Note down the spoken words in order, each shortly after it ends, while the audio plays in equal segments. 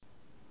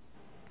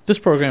This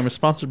program is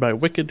sponsored by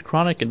Wicked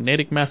Chronic in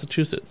Natick,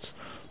 Massachusetts.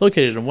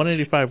 Located on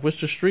 185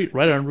 Worcester Street,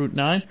 right on Route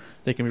 9,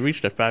 they can be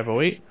reached at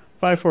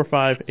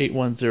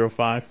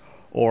 508-545-8105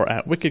 or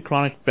at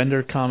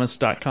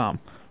wickedchronicvendorcommons.com.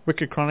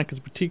 Wicked Chronic is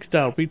a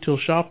boutique-style retail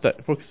shop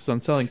that focuses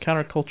on selling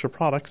counterculture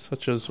products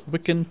such as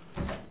Wiccan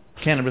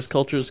cannabis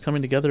cultures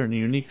coming together in a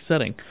unique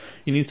setting.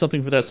 You need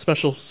something for that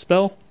special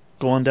spell?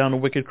 Go on down to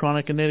Wicked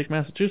Chronic in Natick,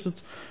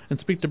 Massachusetts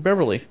and speak to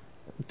Beverly.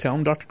 Tell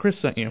him Dr. Chris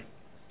sent you.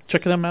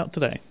 Check them out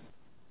today.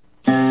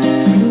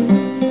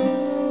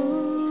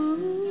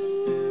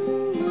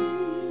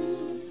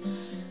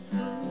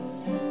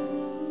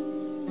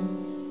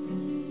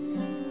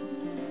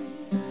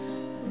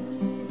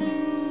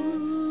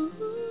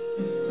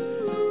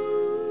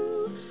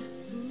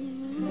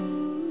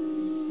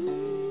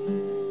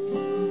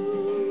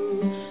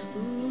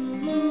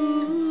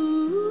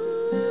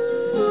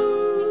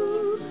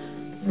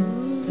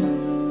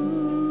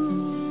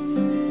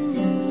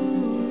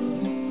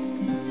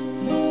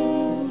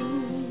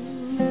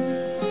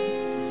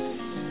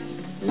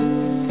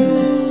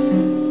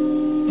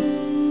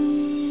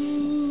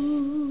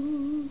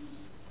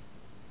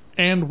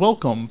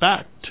 Welcome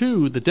back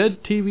to the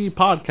Dead TV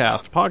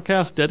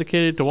podcast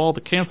dedicated to all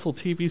the canceled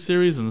TV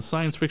series in the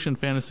science fiction,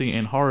 fantasy,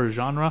 and horror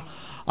genre.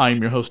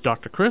 I'm your host,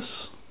 Dr. Chris.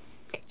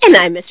 And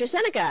I'm Mistress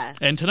Zeneca.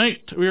 And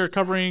tonight we are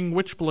covering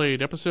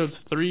Witchblade, episodes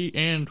 3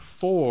 and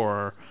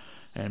 4.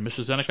 And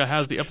Mistress Zeneca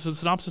has the episode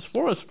synopsis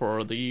for us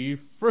for the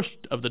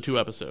first of the two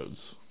episodes.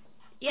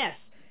 Yes.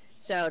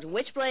 So,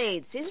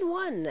 Witchblade, Season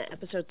 1,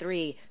 Episode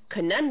 3,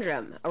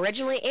 Conundrum,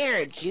 originally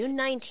aired June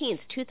 19th,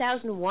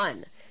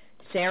 2001.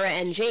 Sara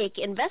and Jake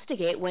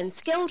investigate when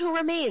skeletal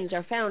remains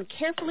are found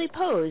carefully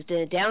posed in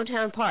a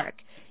downtown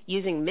park.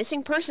 Using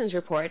missing persons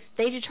reports,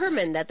 they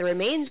determine that the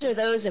remains are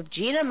those of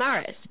Gina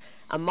Maris,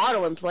 a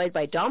model employed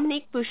by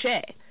Dominique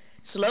Boucher.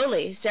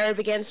 Slowly, Sara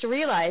begins to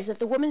realize that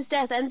the woman's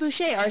death and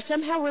Boucher are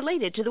somehow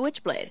related to the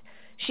Witchblade.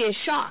 She is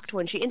shocked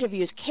when she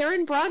interviews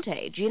Karen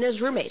Bronte, Gina's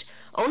roommate,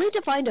 only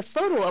to find a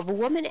photo of a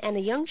woman and a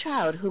young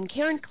child whom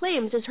Karen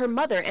claims is her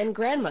mother and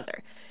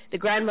grandmother. The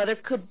grandmother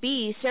could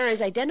be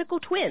Sara's identical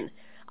twin.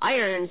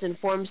 Irons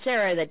informed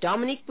Sara that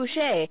Dominique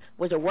Boucher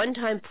was a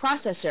one-time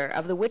processor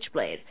of the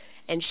Witchblade,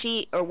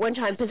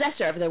 one-time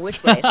possessor of the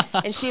Witchblade,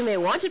 and she may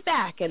want it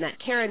back, and that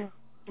Karen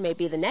may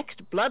be the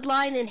next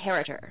bloodline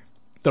inheritor.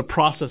 The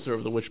processor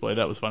of the Witchblade,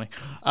 that was funny.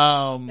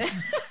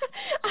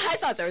 I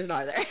thought there was an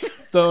R there.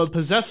 The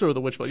possessor of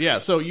the Witchblade, yeah.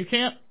 So you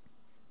can't.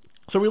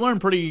 So we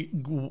learned we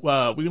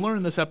learned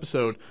in this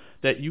episode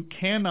that you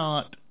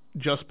cannot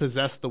just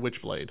possess the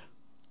Witchblade.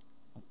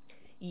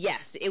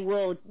 Yes, it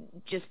will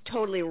just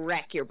totally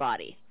wreck your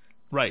body.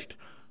 Right.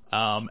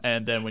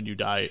 And then when you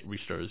die, it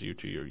restores you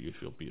to your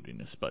youthful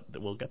beautiness. But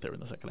we'll get there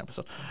in the second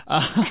episode.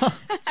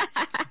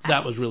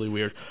 That was really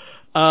weird.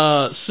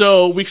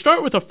 So we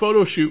start with a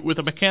photo shoot with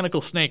a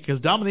mechanical snake, because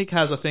Dominique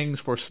has a thing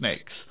for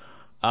snakes.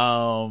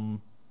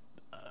 I'm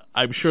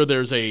sure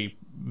there's a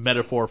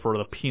metaphor for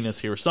the penis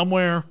here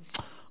somewhere,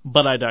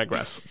 but I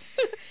digress.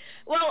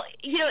 Well,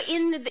 you know,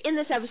 in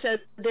this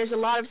episode, there's a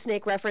lot of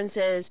snake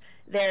references.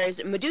 There's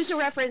Medusa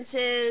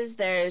references.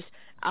 There's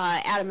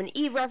Adam and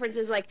Eve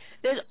references. Like,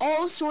 there's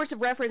all sorts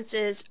of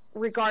references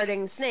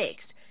regarding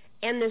snakes.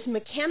 And this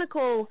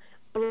mechanical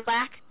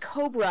black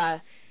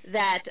cobra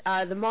that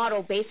the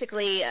model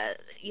basically,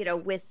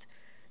 with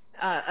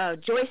a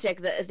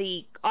joystick,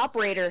 the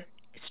operator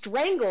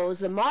strangles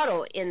the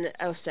model in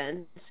a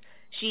sense.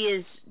 She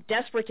is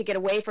desperate to get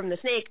away from the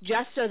snake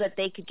just so that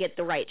they could get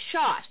the right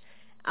shot.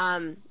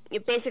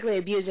 Basically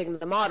abusing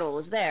the model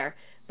was there.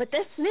 But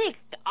this snake,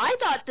 I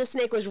thought this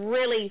snake was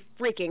really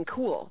freaking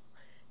cool.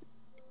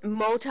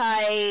 It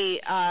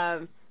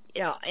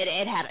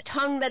had a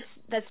tongue that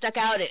stuck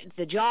out.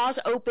 The jaws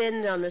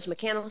opened on this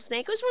mechanical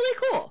snake. It was really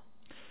cool.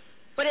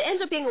 But it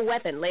ends up being a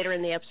weapon later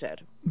in the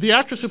episode. The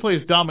actress who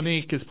plays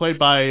Dominique is played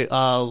by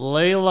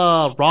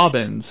Layla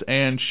Robbins,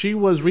 and she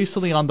was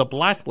recently on the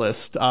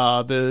blacklist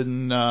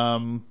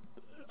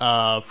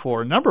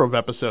for a number of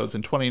episodes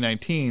in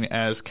 2019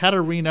 as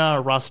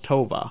Katerina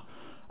Rostova.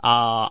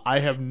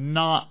 I have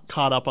not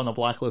caught up on the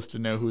blacklist to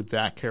know who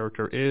that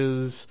character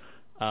is.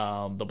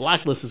 The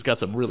blacklist has got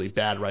some really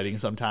bad writing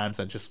sometimes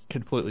that just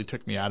completely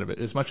took me out of it,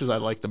 as much as I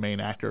like the main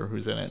actor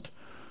who's in it.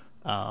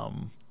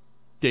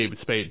 James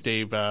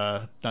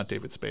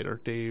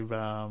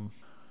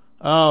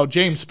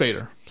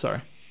Spader,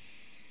 sorry.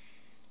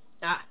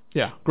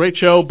 Yeah, great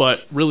show, but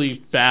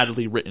really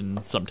badly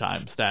written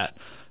sometimes, that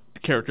the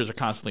characters are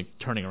constantly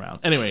turning around.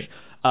 Anyway,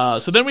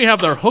 so then we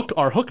have our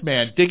hook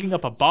man digging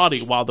up a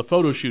body while the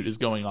photo shoot is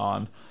going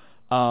on,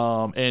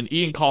 and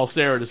Ian calls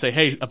Sara to say,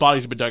 hey, a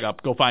body's been dug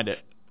up, go find it.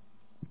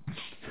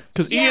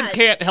 Because Ian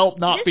can't help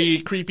not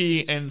be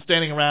creepy and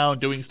standing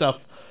around doing stuff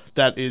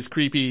that is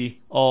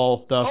creepy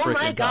all the freaking time.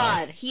 Oh my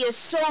god, he is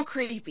so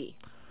creepy.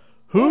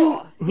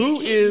 Who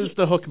is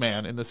the hook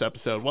man in this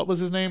episode? What was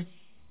his name?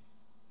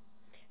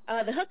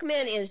 The hook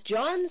man is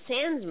John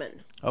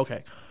Sandsman.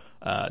 Okay.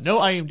 No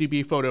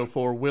IMDb photo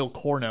for Will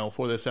Cornell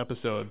for this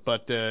episode,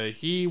 but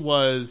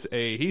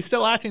he's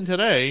still acting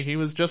today. He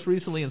was just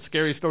recently in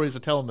Scary Stories to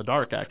Tell in the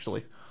Dark,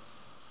 actually.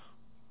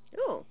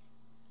 Oh.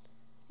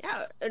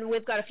 Yeah, and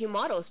we've got a few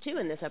models too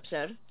in this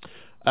episode.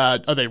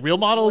 Are they real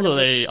models? Or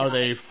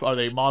are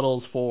they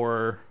models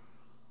for?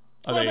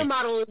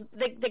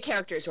 The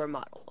characters were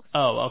models.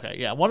 Oh, okay,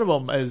 yeah. One of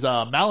them is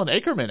Malin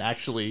Akerman.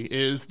 Actually,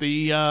 is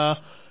the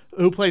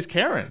who plays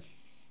Karen.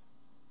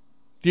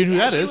 Do you know who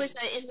that is? She was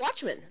in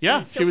Watchmen.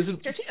 Yeah, she was in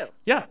too.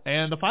 Yeah,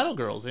 and the Final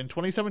Girls in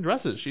 27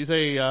 Dresses. She's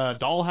a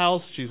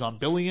Dollhouse. She's on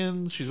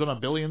Billions. She's been on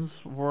Billions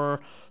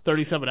for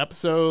 37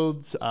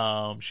 episodes.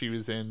 She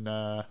was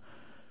in.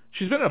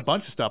 She's been in a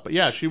bunch of stuff, but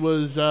yeah, she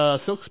was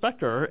Silk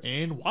Spectre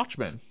in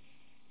Watchmen.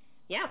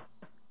 Yeah,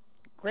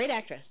 great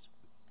actress.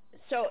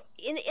 So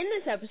in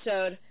this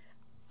episode,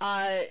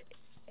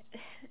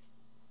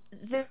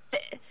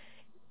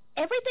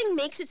 everything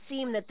makes it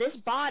seem that this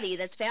body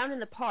that's found in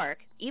the park,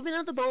 even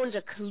though the bones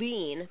are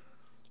clean,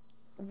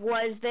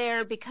 was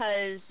there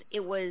because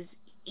it was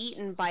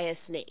eaten by a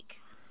snake.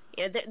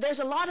 You know, there's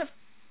a lot of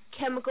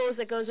chemicals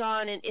that goes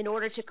on in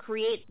order to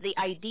create the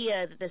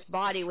idea that this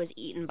body was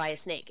eaten by a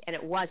snake, and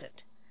it wasn't.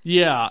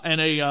 Yeah, and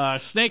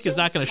a snake is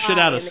not going to shit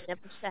out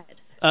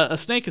a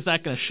snake is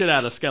not going to shit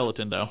out a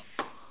skeleton, though.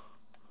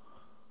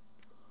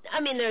 I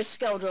mean, there's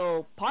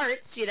skeletal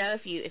parts. You know,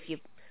 if you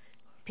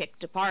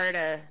picked apart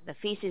the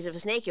feces of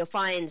a snake, you'll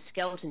find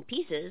skeleton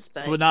pieces,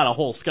 but not a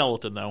whole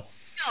skeleton, though.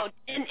 No,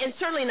 and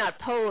certainly not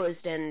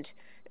posed and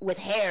with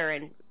hair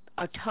and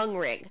a tongue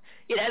ring.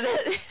 You know,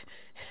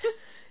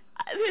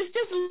 there's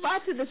just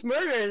lots of this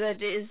murder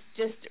that is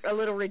just a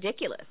little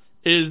ridiculous.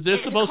 Is this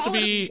supposed to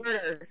be?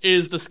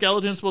 Is the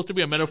skeleton supposed to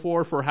be a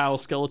metaphor for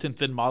how skeleton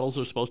thin models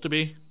are supposed to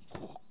be?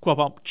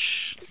 Oh,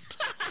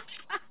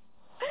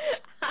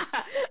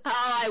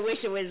 I wish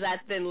it was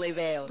that thinly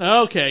veiled.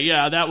 Okay,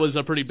 yeah, that was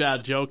a pretty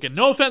bad joke. And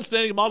no offense to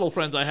any model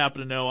friends I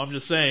happen to know. I'm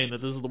just saying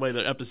that this is the way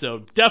the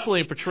episode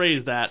definitely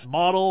portrays that.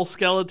 Model,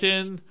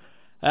 skeleton.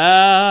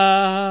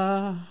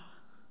 I'm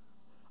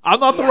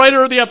not the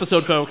writer of the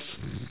episode, folks.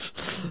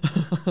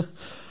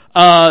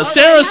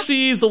 Sarah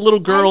sees the little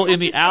girl in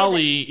the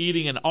alley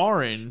eating an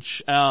orange.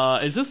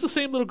 Is this the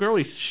same little girl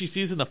she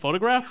sees in the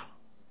photograph?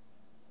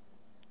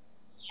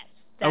 Yes,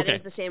 that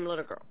is the same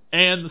little girl.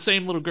 And the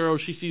same little girl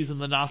she sees in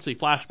the Nazi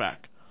flashback.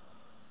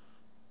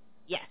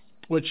 Yes.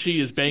 Which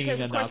she is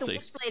banging a Nazi. Because, of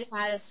course, the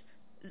Witchblade has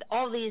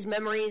all these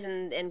memories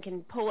and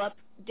can pull up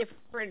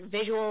different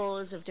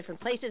visuals of different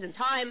places and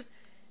time.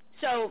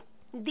 So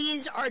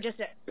these are just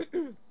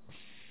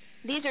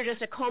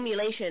a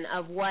cumulation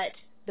of what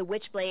the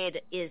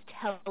Witchblade is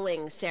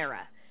telling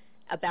Sarah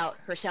about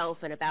herself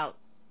and about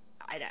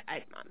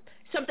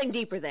something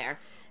deeper there.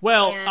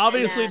 Well,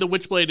 obviously the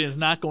Witchblade is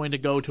not going to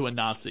go to a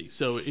Nazi,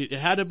 so it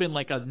had to have been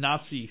like a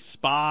Nazi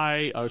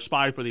spy or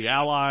spy for the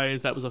Allies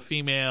that was a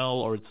female,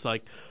 or it's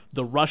like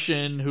the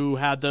Russian who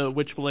had the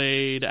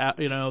Witchblade.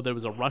 You know, there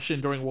was a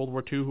Russian during World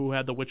War II who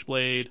had the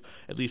Witchblade,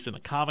 at least in the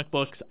comic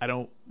books.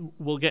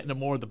 We'll get into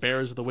more of the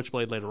bearers of the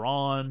Witchblade later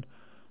on.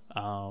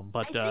 I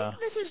think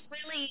this is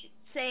really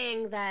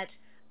saying that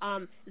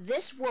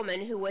this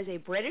woman who was a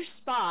British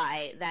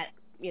spy that,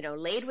 you know,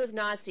 laid with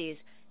Nazis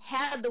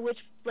had the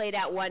Witchblade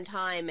at one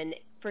time, and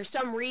for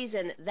some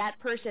reason that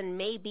person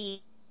may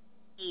be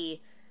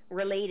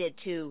related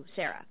to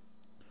Sarah.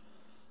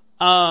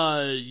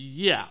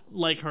 Yeah,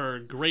 like her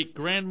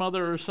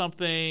great-grandmother or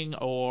something,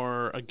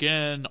 or,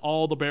 again,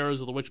 all the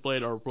bearers of the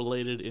Witchblade are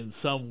related in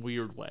some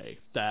weird way.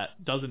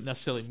 That doesn't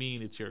necessarily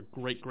mean it's your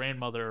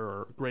great-grandmother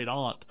or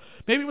great-aunt.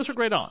 Maybe it was her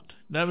great-aunt.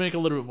 That would make a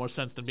little bit more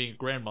sense than being a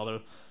grandmother.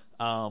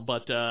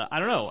 But I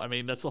don't know. I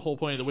mean, that's the whole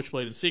point of the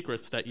Witchblade and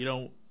Secrets, that you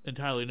don't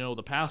entirely know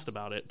the past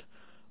about it.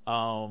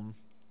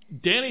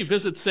 Danny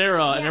visits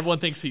Sarah, and everyone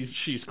thinks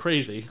she's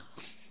crazy.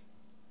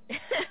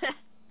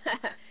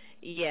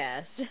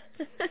 Yes.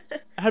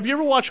 Have you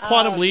ever watched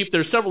Quantum Leap?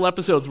 There's several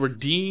episodes where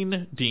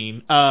Dean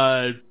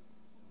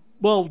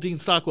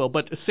Stockwell,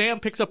 but Sam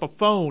picks up a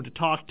phone to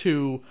talk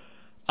to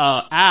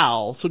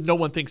Al, so no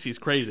one thinks he's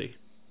crazy.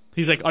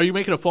 He's like, "Are you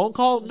making a phone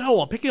call?" "No,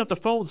 I'm picking up the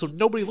phone so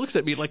nobody looks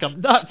at me like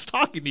I'm nuts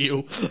talking to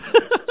you."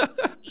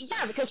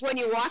 Yeah, because when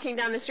you're walking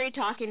down the street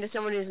talking to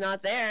someone who's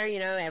not there, you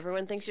know,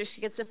 everyone thinks you're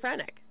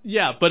schizophrenic.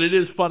 Yeah, but it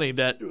is funny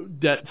that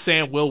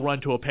Sam will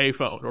run to a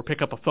payphone or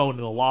pick up a phone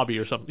in the lobby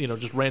or something, you know,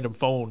 just random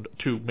phone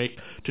to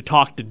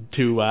talk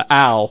to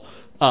Al,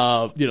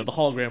 you know, the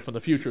hologram from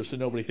the future, so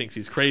nobody thinks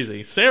he's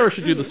crazy. Sarah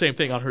should do the same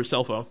thing on her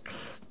cell phone.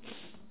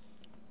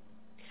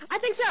 I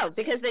think so,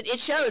 because it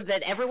shows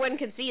that everyone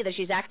can see that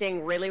she's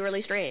acting really,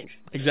 really strange.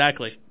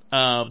 Exactly.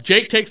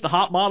 Jake takes the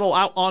hot model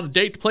out on a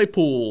date to play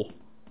pool.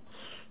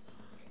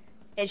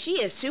 And she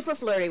is super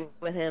flirty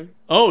with him.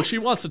 Oh, she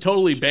wants to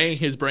totally bang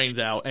his brains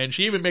out, and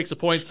she even makes a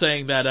point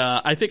saying that,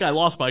 I think I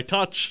lost my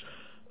touch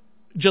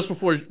just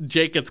before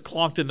Jake gets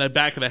clonked in the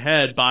back of the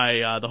head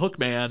by the hook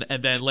man,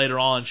 and then later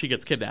on she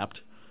gets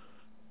kidnapped.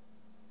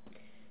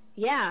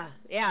 Yeah.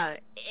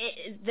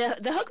 The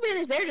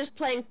hookman is there just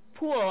playing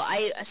pool,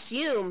 I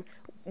assume,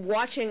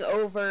 watching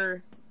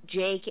over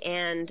Jake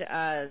and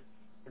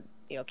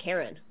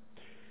Karen.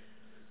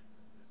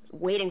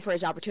 Waiting for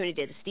his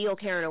opportunity to steal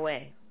Karen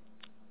away.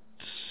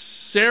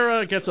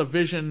 Sara gets a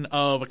vision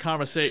of a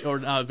conversation, or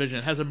not a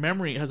vision, has a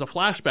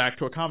flashback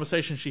to a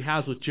conversation she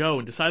has with Joe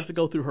and decides to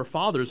go through her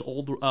father's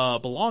old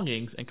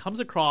belongings and comes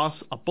across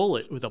a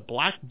bullet with a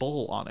black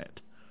bull on it.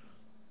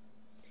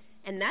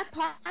 And that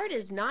part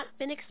has not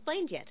been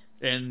explained yet.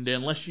 And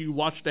unless you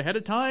watched ahead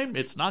of time,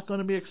 it's not going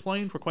to be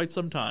explained for quite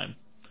some time.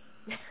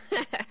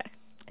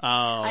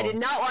 I did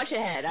not watch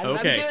ahead.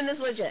 I'm doing this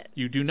legit.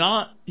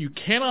 You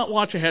cannot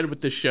watch ahead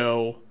with this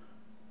show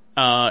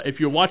if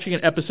you're watching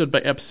it episode by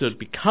episode,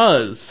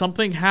 because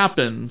something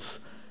happens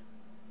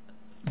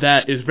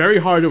that is very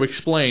hard to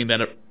explain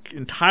that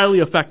entirely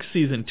affects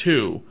season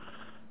 2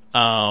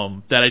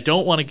 that I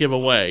don't want to give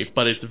away,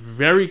 but it's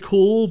very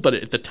cool. But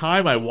at the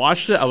time I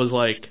watched it, I was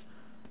like,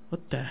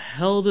 what the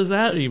hell does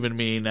that even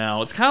mean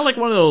now? It's kind of like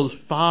one of those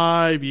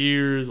 5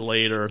 years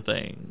later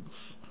things.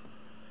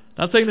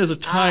 Not saying there's a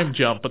time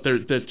jump, but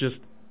there's just,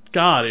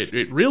 God,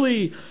 it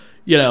really,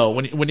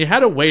 when you had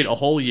to wait a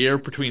whole year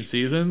between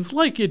seasons,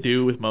 like you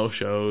do with most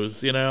shows,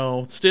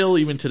 still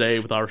even today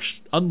with our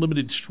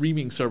unlimited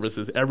streaming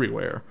services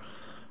everywhere,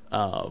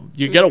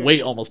 you got to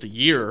wait almost a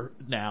year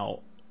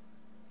now.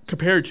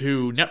 Compared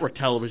to network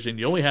television,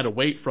 you only had to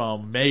wait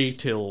from May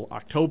till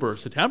October,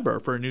 September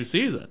for a new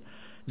season.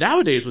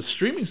 Nowadays, with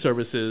streaming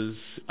services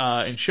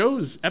and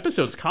shows,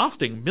 episodes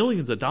costing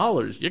millions of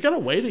dollars, you got to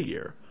wait a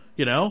year,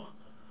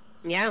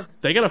 Yeah.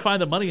 They got to find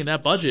the money in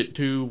that budget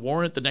to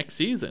warrant the next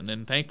season,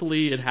 and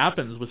thankfully it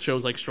happens with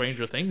shows like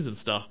Stranger Things and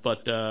stuff,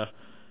 but the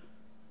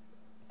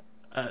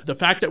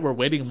fact that we're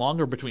waiting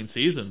longer between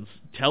seasons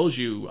tells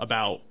you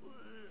about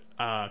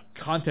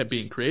content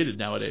being created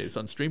nowadays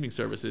on streaming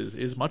services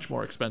is much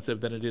more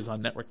expensive than it is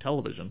on network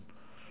television.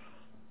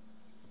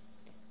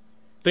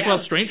 Think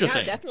about Stranger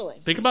Things.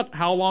 Definitely. Think about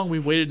how long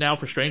we've waited now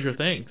for Stranger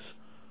Things.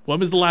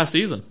 When was the last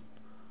season?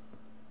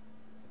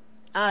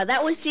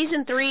 That was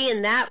season 3,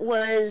 and that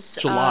was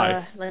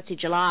July.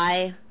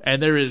 July.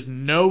 And there is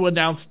no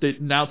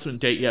announcement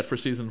date yet for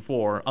season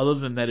 4, other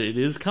than that it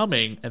is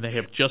coming, and they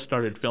have just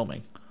started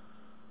filming.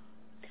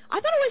 I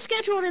thought it was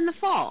scheduled in the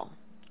fall.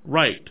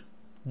 Right.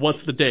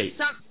 What's the date?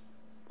 They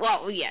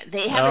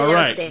haven't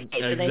announced the date. So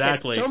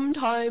exactly. They said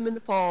sometime in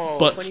the fall.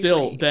 But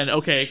still, then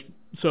okay.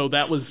 So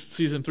that was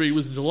season 3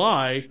 was in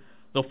July.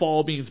 The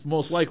fall means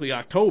most likely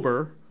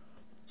October.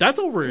 That's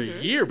over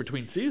a year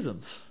between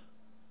seasons.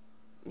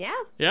 Yeah.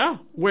 Yeah.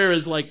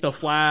 Whereas like The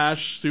Flash,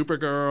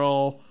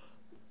 Supergirl,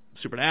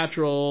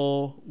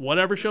 Supernatural,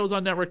 whatever shows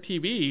on network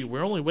TV,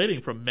 we're only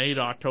waiting from May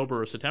to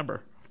October or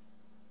September.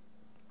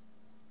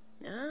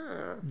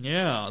 Oh.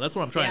 Yeah, that's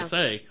what I'm trying to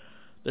say.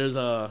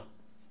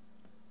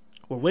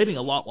 We're waiting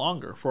a lot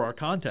longer for our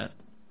content.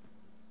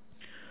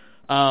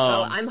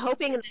 I'm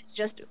hoping it's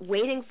just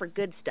waiting for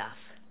good stuff.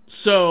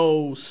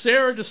 So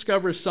Sara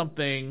discovers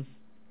something,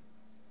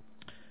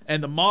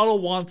 and the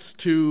model wants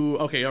to.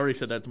 Okay, I already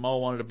said that the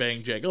model wanted to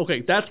bang Jake.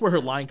 Okay, that's where her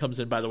line comes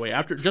in. By the way,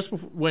 after just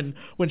before, when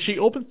she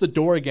opens the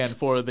door again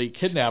for the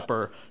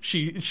kidnapper,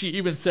 she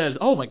even says,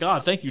 "Oh my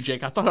God, thank you,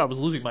 Jake. I thought I was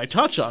losing my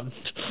touch on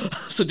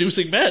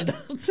seducing men."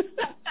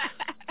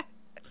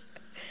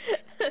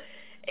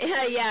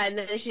 Yeah, and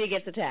then she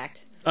gets attacked.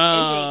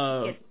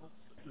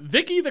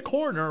 Vicky the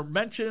Coroner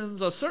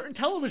mentions a certain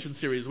television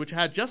series which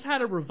had just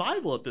had a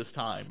revival at this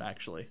time,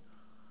 actually.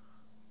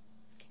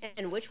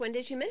 And which one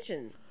did she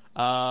mention?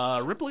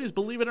 Ripley's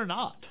Believe It or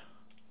Not.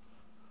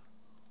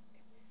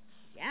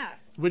 Yeah.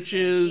 Which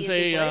is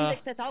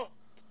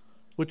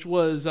which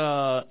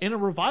was in a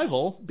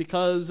revival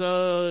because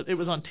it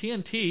was on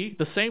TNT,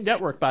 the same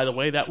network, by the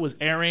way, that was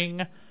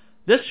airing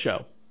this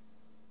show.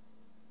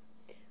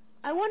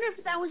 I wonder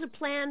if that was a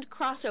planned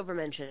crossover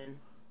mention.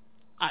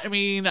 I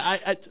mean,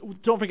 I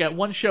don't forget,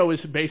 one show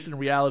is based in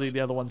reality, the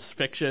other one's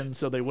fiction,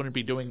 so they wouldn't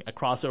be doing a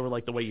crossover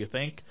like the way you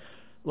think,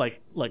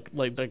 like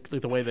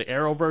the way the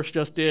Arrowverse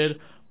just did.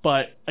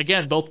 But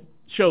again, both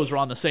shows are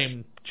on the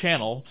same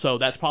channel, so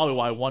that's probably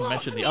why one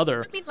mentioned the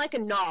other. I mean, like a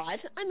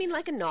nod,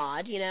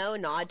 a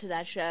nod to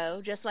that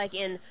show. Just like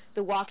in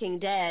The Walking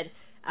Dead,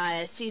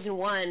 season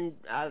 1,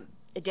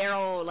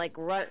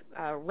 Daryl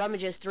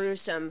rummages through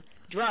some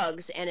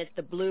drugs, and it's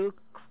the blue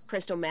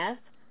crystal meth,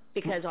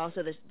 because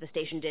also the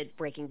station did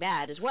Breaking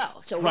Bad as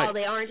well. So while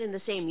they aren't in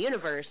the same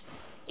universe,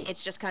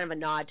 it's just kind of a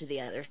nod to the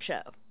other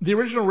show. The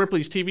original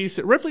Ripley's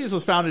Ripley's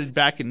was founded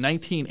back in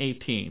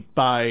 1918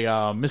 by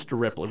Mr.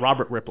 Ripley,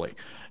 Robert Ripley.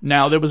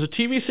 Now, there was a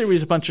TV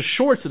series, a bunch of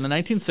shorts in the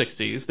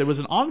 1960s. There was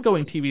an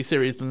ongoing TV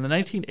series in the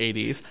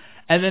 1980s.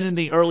 And then in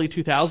the early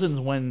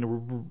 2000s,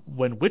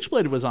 when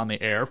Witchblade was on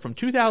the air, from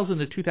 2000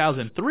 to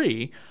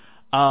 2003, it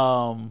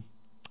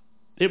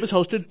was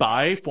hosted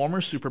by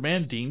former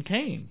Superman Dean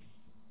Cain.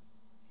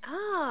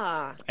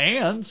 Ah.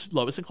 And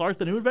Lois and Clark: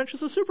 The New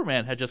Adventures of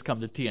Superman had just come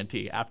to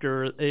TNT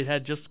after it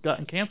had just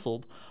gotten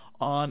canceled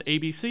on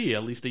ABC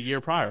at least a year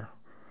prior.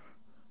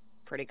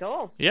 Pretty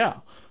cool. Yeah.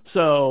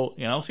 So,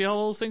 see how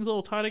those things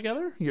all tie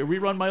together? You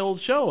rerun my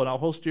old show, and I'll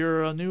host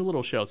your new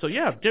little show. So,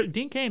 yeah,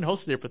 Dean Cain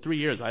hosted it for 3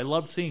 years. I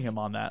loved seeing him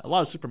on that. A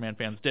lot of Superman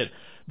fans did.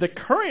 The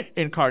current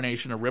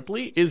incarnation of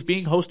Ripley is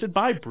being hosted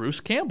by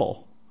Bruce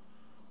Campbell.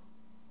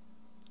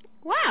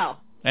 Wow.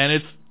 And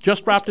it's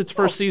just wrapped its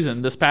first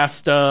season this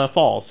past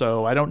fall,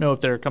 so I don't know if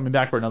they're coming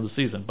back for another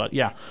season. But,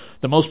 yeah,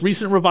 the most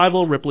recent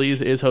revival of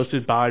Ripley's is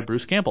hosted by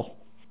Bruce Campbell.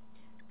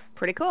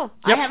 Pretty cool.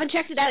 Yep. I haven't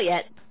checked it out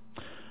yet.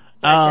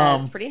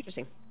 But, it's pretty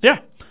interesting. Yeah.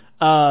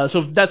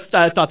 So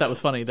I thought that was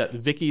funny that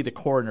Vicky, the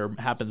coroner,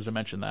 happens to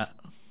mention that.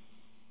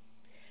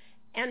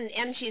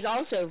 And she's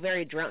also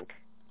very drunk.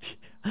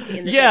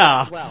 In the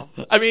Yeah. as well.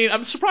 I mean,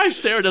 I'm surprised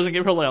Sarah doesn't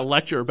give her a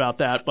lecture about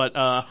that, but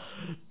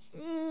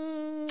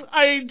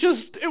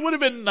it would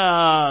have been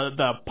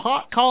the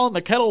pot calling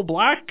the kettle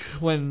black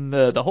when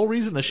the whole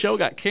reason the show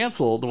got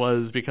canceled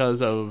was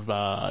because of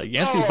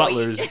Yancey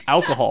Butler's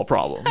alcohol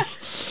problems.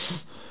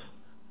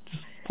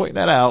 Just pointing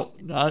that out.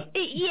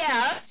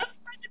 Yeah.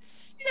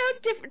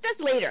 Different. That's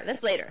later.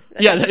 That's later.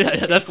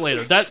 That's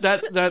later.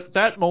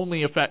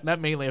 That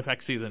mainly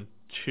affects season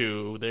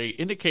 2. The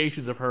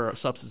indications of her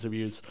substance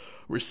abuse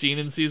were seen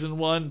in season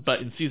 1,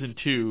 but in season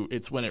 2,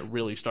 it's when it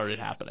really started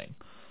happening.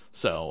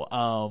 So,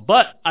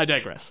 but I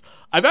digress.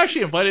 I've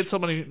actually invited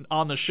somebody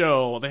on the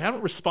show. They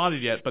haven't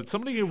responded yet, but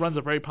somebody who runs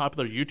a very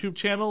popular YouTube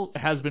channel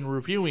has been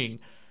reviewing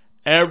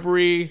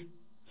every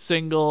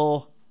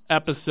single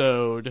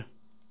episode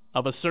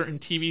of a certain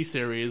TV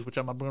series, which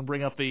I'm going to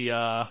bring up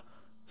the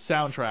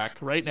soundtrack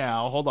right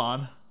now. Hold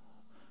on.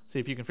 See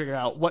if you can figure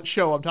out what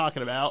show I'm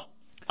talking about.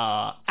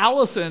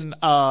 Allison's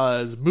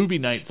Movie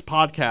Nights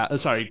podcast,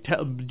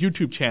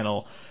 YouTube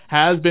channel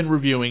has been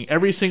reviewing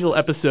every single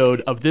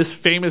episode of this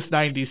famous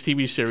 90s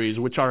TV series,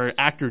 which our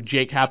actor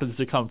Jake happens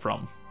to come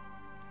from.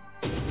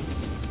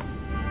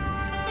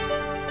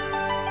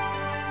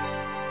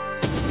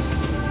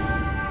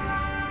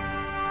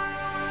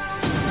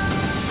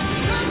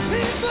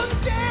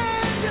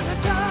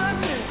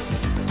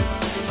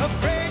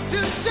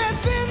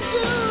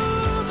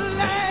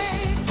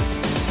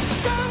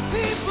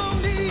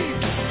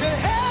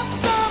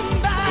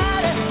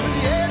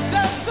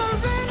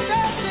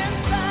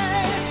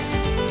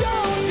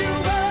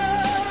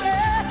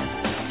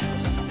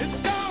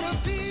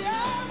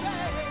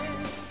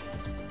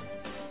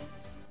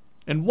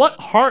 And what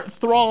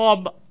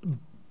heartthrob,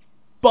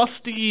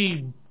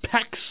 busty,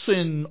 pecs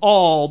and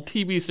all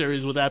TV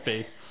series would that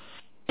be?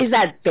 Is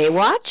that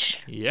Baywatch?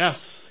 Yes,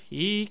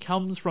 he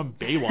comes from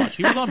Baywatch.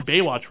 He was on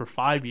Baywatch for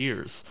 5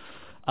 years.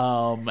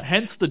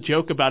 Hence the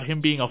joke about him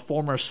being a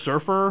former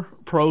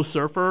pro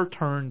surfer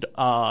turned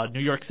New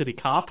York City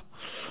cop.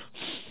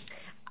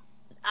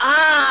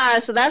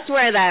 Ah, so that's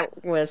where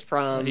that was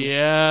from.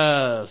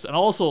 Yes, and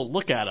also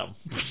look at him.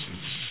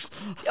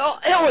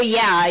 Oh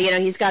yeah,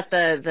 he's got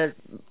the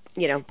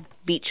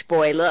beach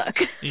boy look.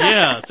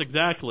 Yes,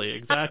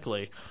 exactly.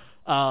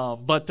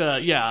 But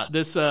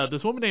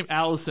this woman named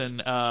Allison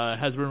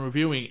has been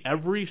reviewing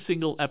every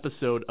single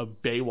episode of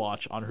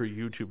Baywatch on her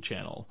YouTube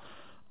channel,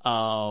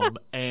 and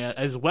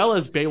as well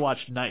as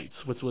Baywatch Nights,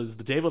 which was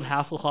the David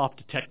Hasselhoff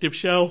detective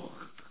show.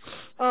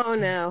 Oh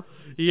no.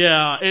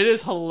 Yeah, it is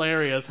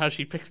hilarious how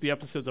she picks the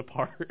episodes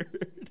apart.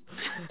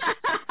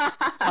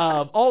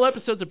 All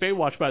episodes of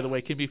Baywatch, by the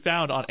way, can be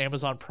found on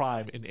Amazon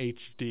Prime in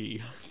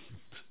HD.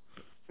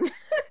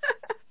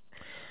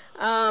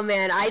 Oh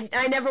man,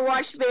 I never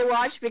watched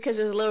Baywatch because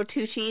it was a little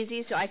too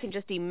cheesy, so I can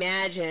just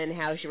imagine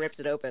how she rips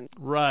it open.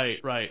 Right.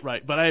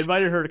 But I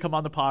invited her to come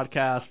on the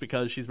podcast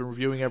because she's been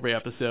reviewing every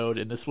episode,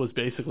 and this was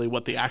basically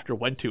what the actor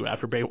went to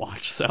after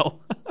Baywatch.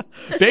 So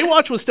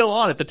Baywatch was still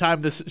on at the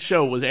time this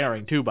show was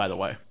airing too, by the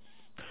way,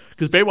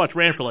 because Baywatch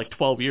ran for like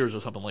 12 years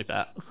or something like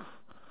that.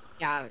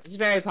 Yeah, it's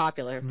very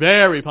popular.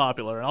 Very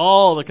popular in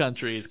all the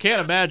countries. Can't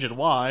imagine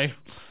why.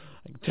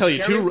 I can tell you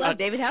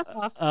David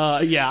Hasselhoff.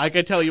 I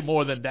can tell you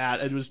more than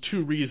that. It was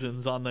 2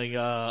 reasons on the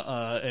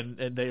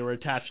and they were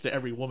attached to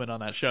every woman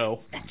on that show.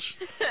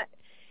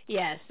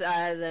 Yes,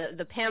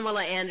 the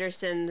Pamela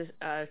Anderson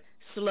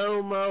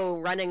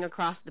slow-mo running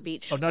across the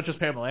beach. Oh, not just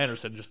Pamela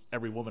Anderson, just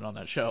every woman on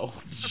that show.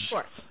 Of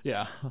course.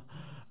 Yeah.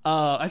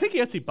 I think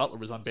Yancey Butler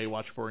was on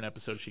Baywatch for an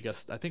episode.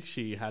 I think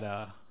she had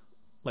a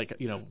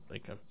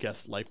guest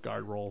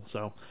lifeguard role.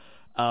 So,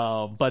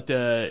 but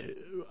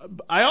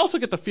I also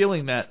get the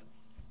feeling that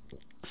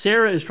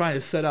Sarah is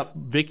trying to set up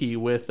Vicky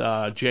with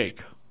Jake.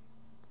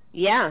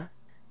 Yeah.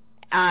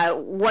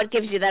 What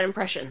gives you that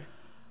impression?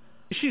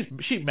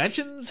 She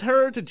mentions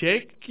her to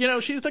Jake.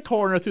 She's the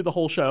coroner through the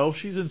whole show.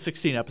 She's in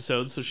 16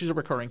 episodes, so she's a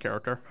recurring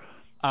character.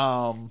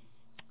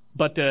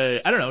 But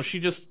I don't know.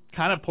 She just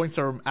kind of points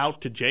her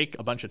out to Jake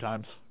a bunch of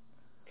times.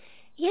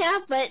 Yeah,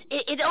 but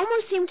it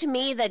almost seemed to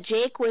me that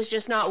Jake was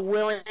just not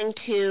willing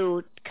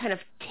to kind of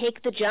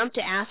take the jump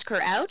to ask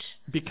her out.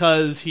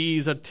 Because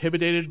he's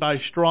intimidated by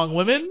strong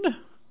women?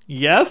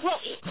 Yes. Well,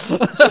 he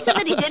said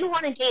that he didn't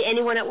want to date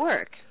anyone at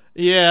work.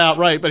 Yeah,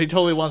 right, but he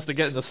totally wants to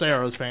get into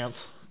Sarah's pants.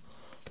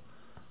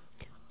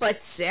 But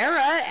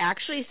Sarah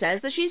actually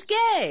says that she's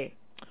gay.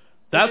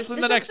 That's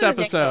in the next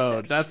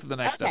episode. That's the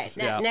next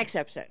episode. Yeah. Next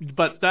episode.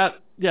 But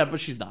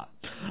she's not.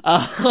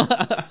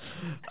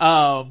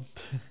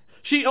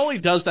 She only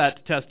does that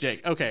to test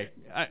Jake. Okay,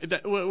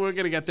 we're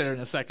going to get there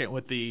in a second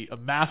with the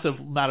massive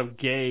amount of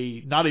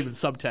gay, not even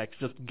subtext,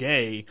 just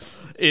gay,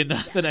 in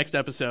the next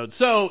episode.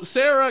 So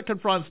Sara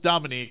confronts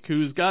Dominique,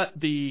 who's got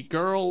the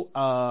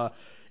girl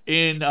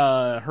in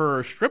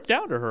her stripped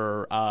down to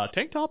her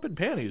tank top and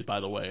panties,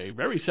 by the way,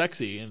 very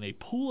sexy, in a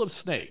pool of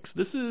snakes.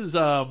 This is,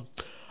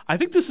 I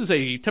think this is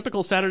a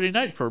typical Saturday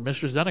night for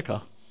Mistress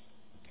Zeneca.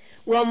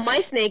 Well,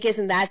 my snake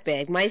isn't that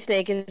big. My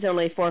snake is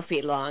only 4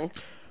 feet long.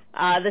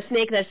 The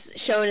snake that's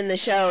shown in the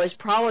show is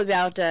probably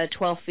about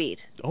 12 feet.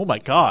 Oh, my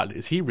God.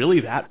 Is he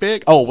really that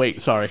big? Oh, wait.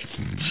 Sorry.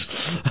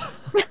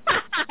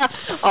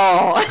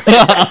 Oh.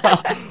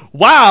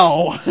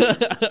 Wow.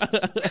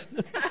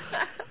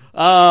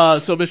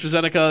 So Mistress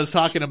Zeneca is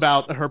talking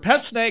about her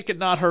pet snake and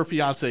not her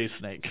fiance's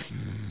snake.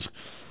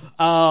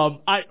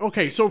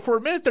 Okay, so for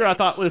a minute there I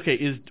thought, okay,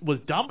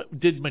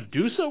 did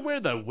Medusa wear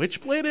the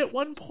Witchblade at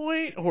one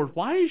point? Or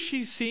why is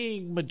she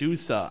seeing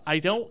Medusa? I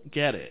don't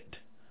get it.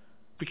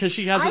 Because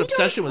she has an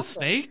obsession with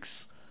snakes?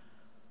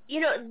 You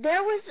know,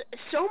 there was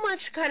so much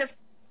kind of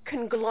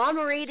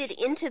conglomerated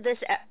into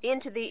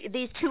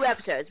these 2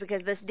 episodes,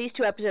 because these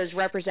 2 episodes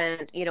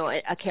represent, you know,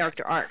 a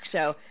character arc.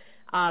 So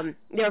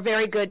they're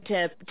very good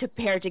to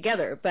pair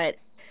together. But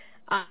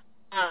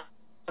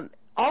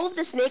all of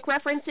the snake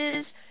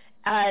references,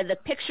 the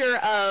picture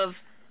of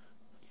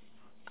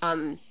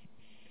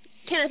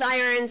Kenneth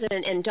Irons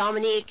and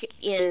Dominique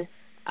in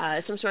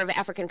some sort of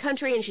African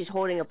country, and she's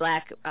holding a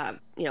black,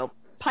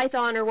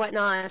 python or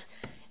whatnot.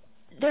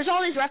 There's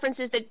all these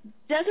references that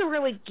doesn't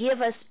really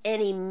give us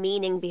any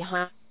meaning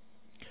behind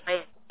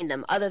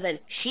them, other than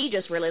she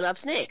just really loves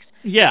snakes.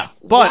 Yeah,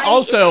 but why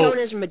also it's known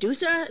as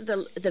Medusa,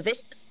 the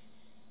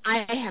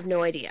I have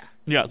no idea.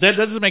 Yeah, that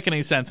doesn't make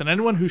any sense. And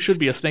anyone who should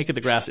be a snake in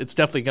the grass, it's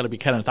definitely going to be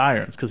Kenneth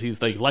Irons, because he's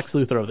the Lex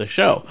Luthor of the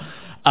show.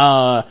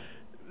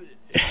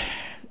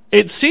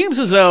 It seems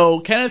as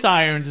though Kenneth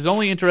Irons is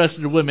only interested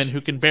in women who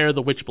can bear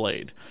the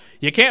Witchblade.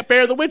 You can't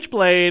bear the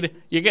Witchblade,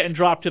 you're getting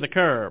dropped to the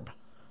curb.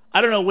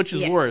 I don't know which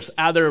is worse,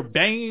 either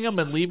banging them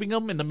and leaving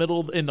them in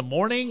the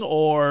morning,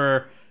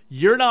 or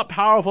you're not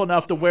powerful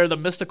enough to wear the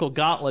mystical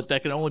gauntlet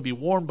that can only be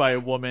worn by a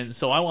woman,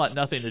 so I want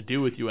nothing to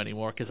do with you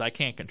anymore because I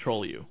can't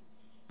control you.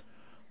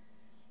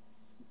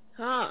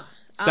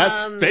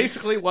 That's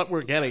basically what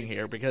we're getting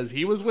here, because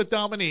he was with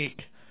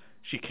Dominique.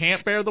 She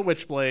can't bear the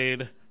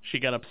Witchblade. She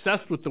got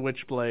obsessed with the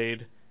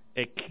Witchblade.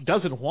 It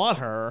doesn't want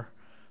her,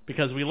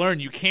 because we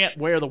learn you can't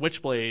wear the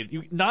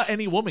Witchblade. Not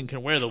any woman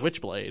can wear the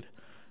Witchblade.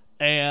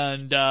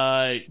 And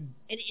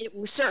it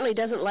certainly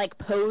doesn't like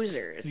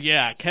posers.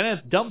 Yeah,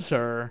 Kenneth dumps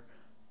her,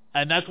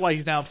 and that's why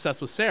he's now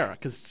obsessed with Sara,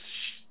 because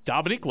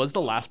Dominique was the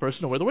last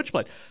person to wear the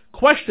Witchblade.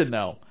 Question,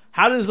 though.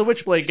 How does the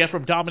Witchblade get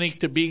from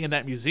Dominique to being in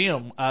that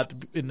museum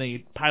in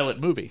the pilot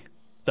movie,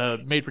 the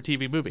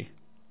made-for-TV movie?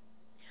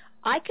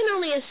 I can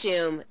only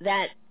assume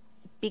that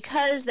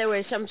because there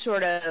was some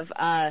sort of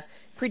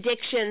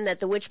prediction that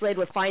the Witchblade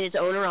would find its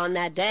owner on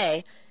that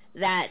day,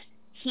 that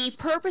he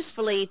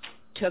purposefully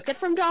took it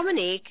from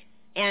Dominique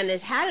and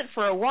has had it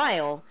for a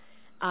while,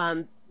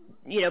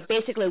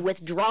 basically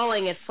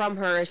withdrawing it from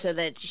her so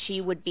that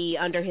she would be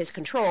under his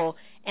control,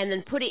 and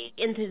then put it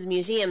into the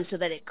museum so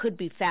that it could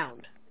be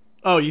found.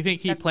 Oh, you think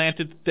he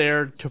planted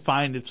there to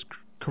find its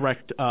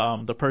correct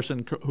the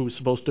person who's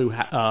supposed to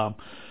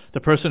the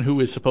person who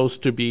is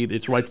supposed to be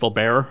its rightful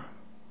bearer?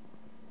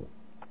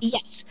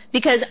 Yes,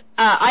 because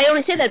I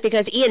only say that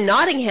because Ian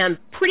Nottingham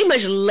pretty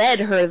much led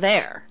her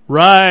there.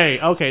 Right.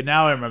 Okay,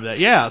 now I remember that.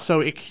 Yeah,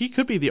 so he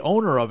could be the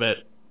owner of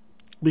it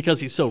because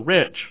he's so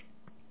rich.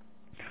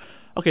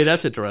 Okay,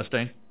 that's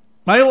interesting.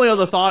 My only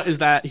other thought is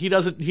that he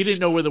didn't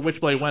know where the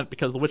Witchblade went,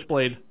 because the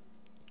Witchblade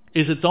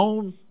is its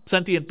own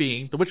sentient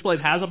being. The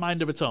Witchblade has a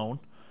mind of its own.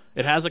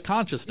 It has a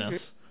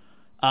consciousness.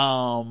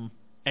 Mm-hmm.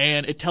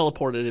 And it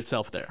teleported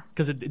itself there,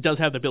 because it does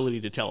have the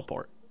ability to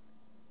teleport,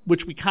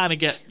 which we kind of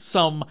get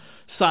some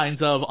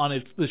signs of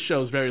on the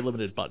show's very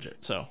limited budget.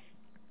 So,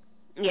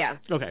 yeah.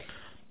 Okay.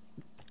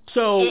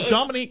 So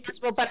Dominique...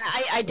 Well, but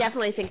I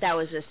definitely think that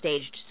was a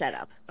staged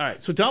setup. All right.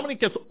 So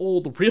Dominique gets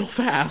old real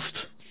fast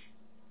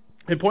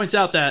and points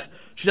out that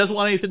she doesn't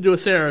want anything to do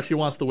with Sara. She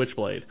wants the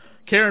Witchblade.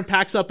 Karen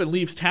packs up and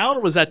leaves town,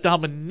 or was that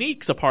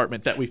Dominique's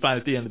apartment that we find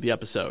at the end of the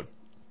episode?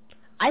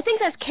 I think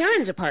that's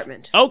Karen's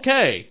apartment.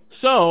 Okay.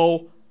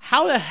 So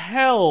how the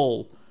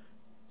hell...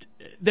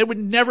 They would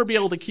never be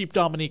able to keep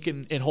Dominique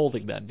in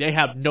holding then. They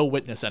have no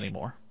witness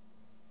anymore.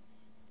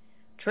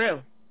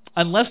 True.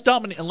 Unless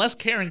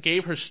Karen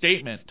gave her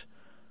statement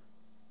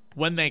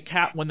when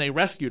they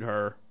rescued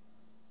her,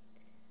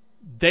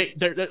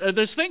 there's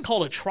this thing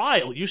called a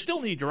trial. You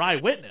still need your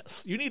eyewitness.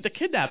 You need the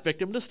kidnapped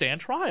victim to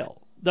stand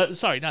trial. Not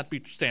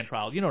stand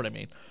trial. You know what I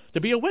mean?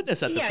 To be a witness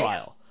at the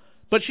trial. Yeah.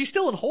 But she's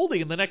still in holding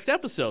in the next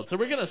episode. So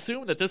we're going to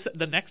assume that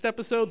the next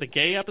episode, the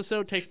gay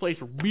episode, takes place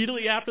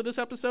immediately after this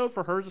episode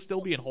for her to still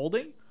be in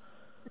holding?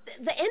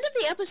 The end of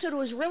the episode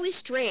was really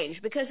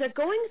strange, because they're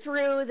going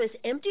through this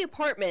empty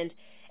apartment,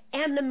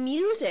 and the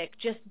music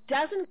just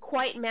doesn't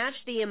quite match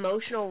the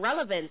emotional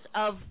relevance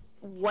of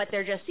what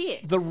they're just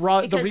seeing. The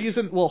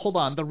reason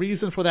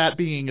for that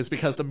being is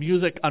because the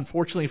music,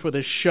 unfortunately for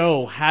this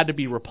show, had to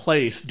be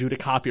replaced due to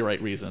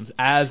copyright reasons,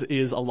 as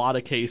is a lot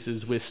of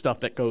cases with stuff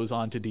that goes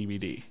on to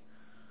DVD.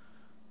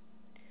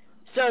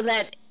 So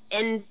that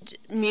end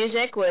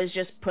music was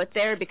just put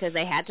there because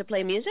they had to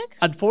play music?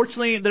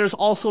 Unfortunately, there's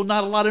also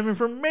not a lot of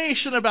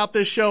information about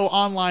this show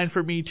online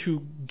for me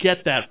to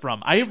get that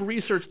from. I have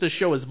researched this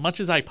show as much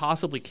as I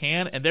possibly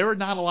can, and there are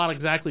not a lot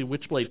exactly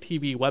Witchblade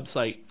TV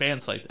website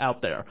fan sites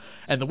out there.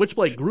 And the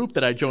Witchblade group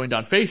that I joined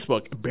on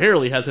Facebook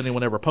barely has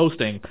anyone ever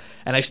posting,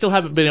 and I still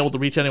haven't been able to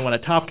reach anyone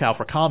at Top Cow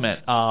for comment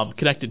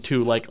connected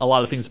to like a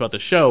lot of things about the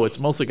show. It's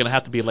mostly going to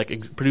have to be like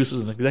producers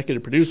and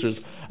executive producers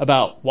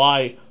about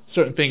why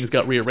certain things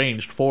got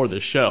rearranged for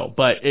this show.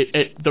 But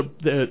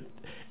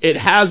it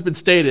has been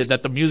stated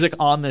that the music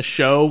on this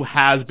show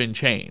has been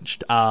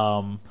changed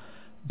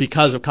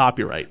because of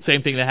copyright.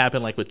 Same thing that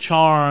happened like with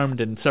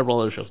Charmed and several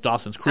other shows.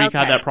 Dawson's Creek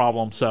had that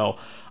problem. So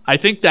I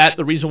think that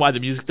the reason why the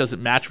music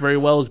doesn't match very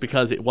well is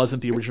because it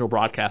wasn't the original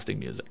broadcasting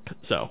music.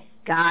 So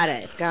Got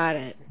it.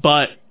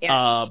 But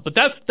but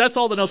that's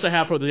all the notes I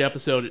have for the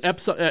episode.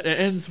 It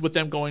ends with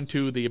them going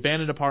to the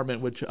abandoned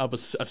apartment, which of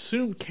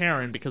assumed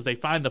Karen, because they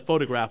find the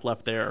photograph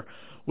left there,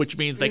 which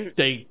means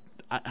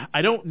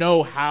I don't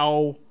know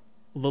how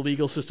the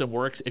legal system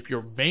works. If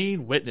your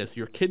main witness,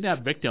 your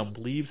kidnapped victim,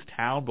 leaves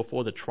town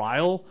before the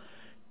trial,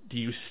 do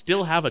you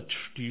still have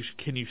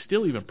can you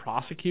still even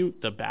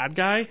prosecute the bad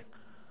guy?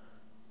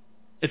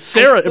 It's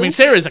Sarah. I mean,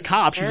 Sarah is a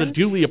cop. She's a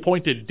duly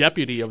appointed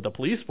deputy of the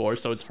police force,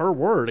 so it's her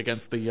word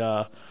against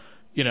the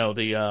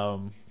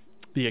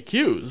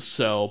accused.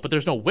 So, but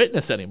there's no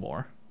witness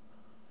anymore.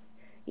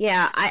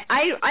 Yeah,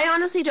 I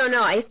honestly don't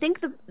know. I think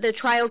the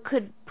trial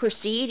could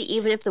proceed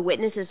even if the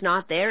witness is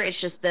not there.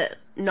 It's just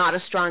not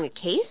as strong a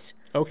case.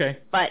 Okay.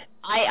 But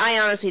I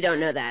honestly don't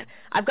know that.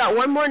 I've got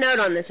one more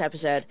note on this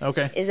episode.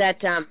 Okay. Is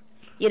that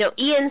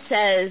Ian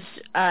says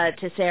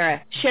to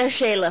Sarah,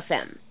 "Cherchez la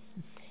femme,"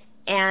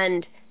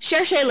 and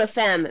cherchez la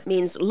femme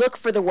means look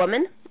for the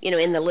woman,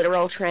 in the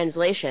literal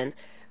translation,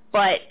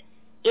 but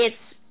it's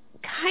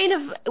kind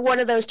of one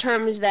of those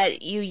terms that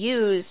you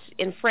use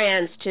in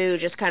France to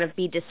just kind of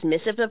be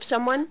dismissive of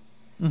someone.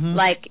 Mm-hmm.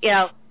 Like,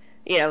 it's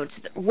the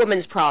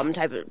woman's problem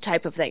type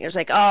of thing. It's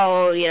like,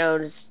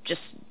 it's just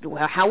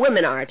how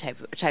women are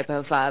type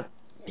of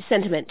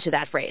sentiment to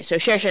that phrase. So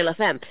cherchez la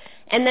femme.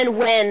 And then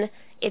when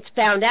it's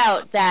found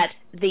out that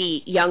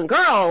the young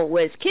girl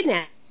was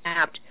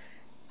kidnapped,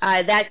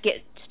 that gets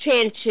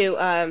changed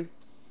to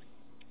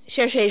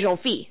cherchez jeune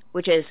fille,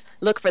 which is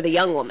look for the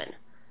young woman.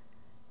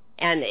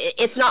 And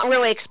it's not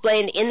really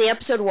explained in the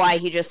episode why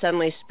he just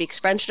suddenly speaks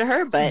French to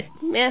her, but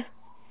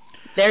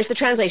there's the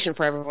translation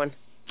for everyone.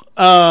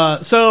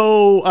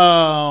 So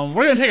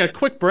we're going to take a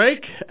quick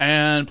break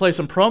and play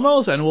some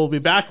promos, and we'll be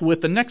back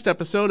with the next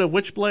episode of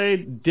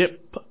Witchblade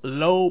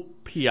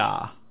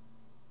Diplopia.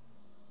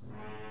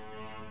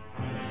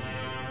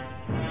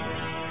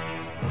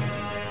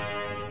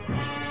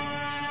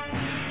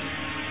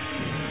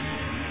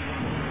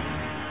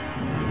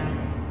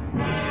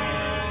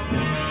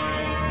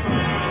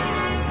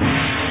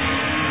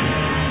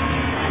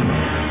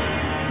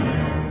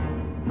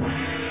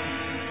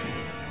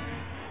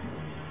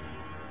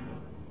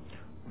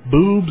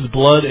 Boobs,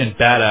 Blood, and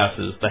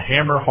Badasses, the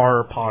Hammer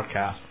Horror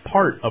Podcast,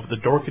 part of the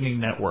Dorkening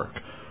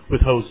Network,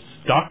 with hosts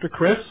Dr.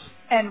 Chris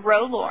and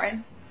Ro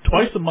Lauren.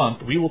 Twice a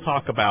month, we will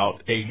talk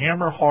about a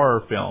Hammer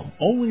horror film,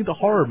 only the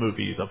horror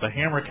movies of the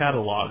Hammer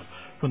catalog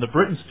from the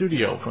Britain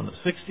studio from the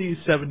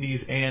 60s,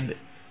 70s, and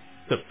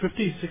the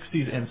 50s,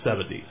 60s, and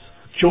 70s.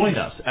 Join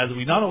us as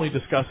we not only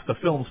discuss the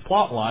film's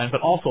plotline,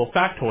 but also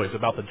factoids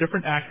about the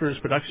different actors,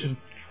 production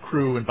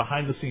crew, and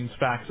behind-the-scenes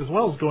facts, as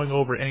well as going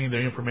over any of the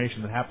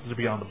information that happens to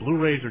be on the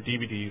Blu-rays or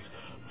DVDs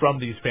from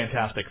these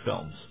fantastic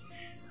films.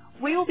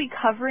 We will be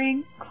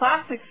covering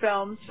classic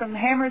films from the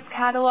Hammer's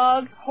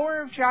catalog: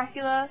 Horror of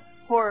Dracula,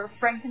 Horror of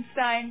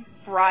Frankenstein,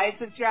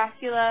 Brides of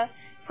Dracula,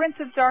 Prince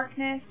of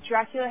Darkness,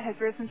 Dracula Has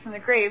Risen from the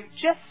Grave,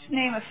 just to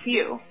name a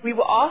few. We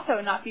will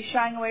also not be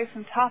shying away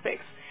from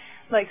topics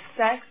like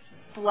sex,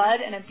 blood,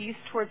 and abuse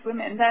towards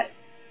women that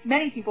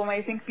many people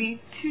may think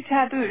be too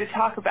taboo to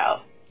talk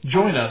about.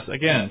 Join us,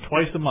 again,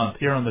 twice a month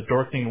here on the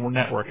Dorkening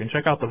Network, and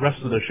check out the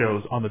rest of the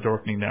shows on the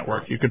Dorkening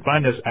Network. You can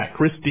find us at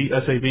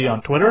ChrisDSAV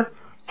on Twitter.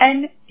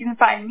 And you can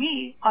find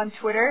me on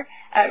Twitter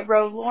at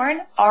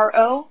RoLauren,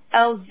 ROL0REN.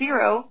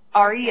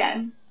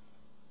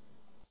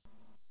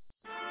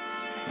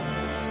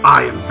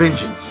 I am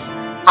vengeance.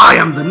 I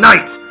am the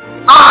night.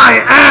 I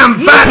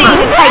am Batman! You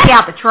need to take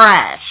out the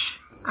trash.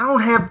 I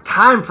don't have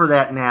time for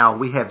that now.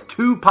 We have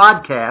 2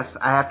 podcasts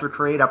I have to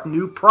create a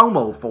new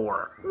promo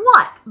for.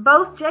 What?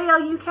 Both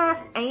JLU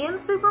Cast and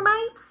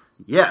Supermates?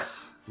 Yes.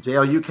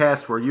 JLU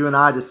Cast, where you and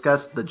I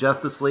discussed the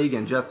Justice League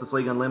and Justice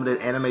League Unlimited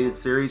animated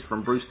series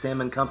from Bruce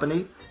Timm and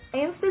Company.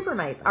 And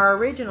Supermates, our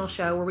original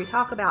show where we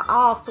talk about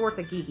all sorts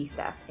of geeky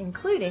stuff,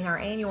 including our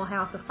annual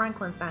House of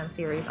Frankenstein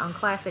series on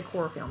classic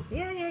horror films.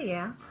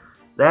 Yeah.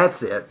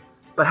 That's it.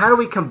 But how do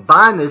we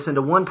combine this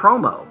into one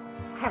promo?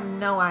 I have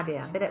no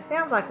idea, but it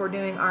sounds like we're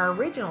doing our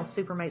original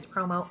Supermates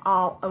promo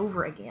all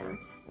over again.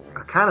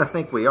 I kind of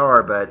think we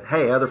are, but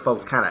hey, other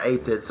folks kind of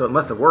aped it, so it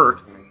must have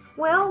worked.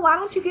 Well, why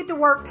don't you get to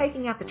work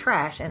taking out the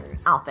trash and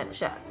I'll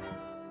finish up.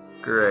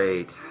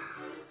 Great.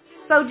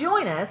 So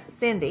join us,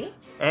 Cindy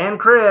And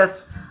Chris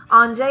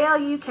on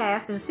JLU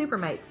Cast and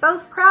Supermates,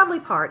 both proudly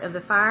part of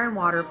the Fire and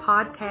Water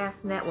Podcast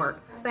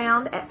Network,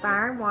 found at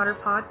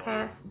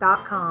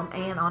fireandwaterpodcast.com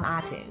and on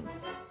iTunes.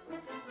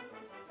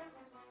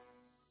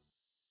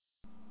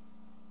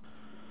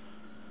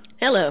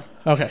 Hello.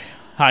 Okay.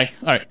 Hi.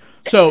 All right.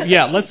 So,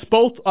 yeah, let's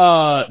both,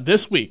 this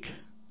week,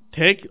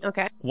 take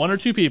one or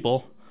two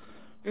people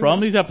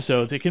from these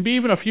episodes. It can be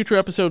even a future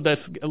episode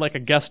that's like a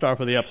guest star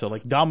for the episode.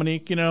 Like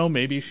Dominique,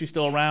 maybe she's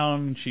still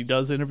around. She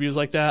does interviews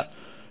like that.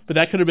 But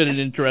that could have been an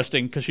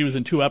interesting, because she was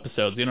in 2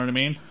 episodes, you know what I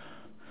mean?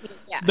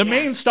 Yeah, the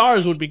main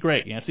stars would be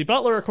great. Nancy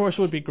Butler, of course,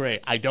 would be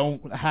great. I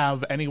don't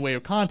have any way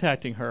of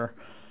contacting her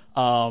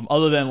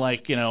other than,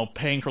 like,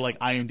 paying for, like,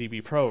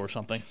 IMDb Pro or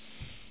something.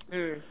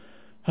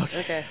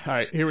 Okay. All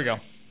right, here we go.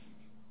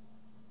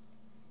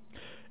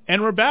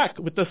 And we're back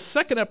with the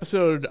second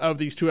episode of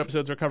these 2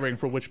 episodes we're covering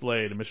for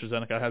Witchblade. And Mr.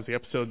 Zeneca has the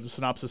episode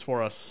synopsis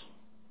for us.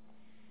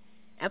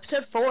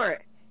 Episode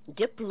 4,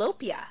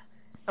 Diplopia.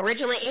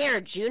 Originally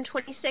aired June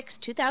 26,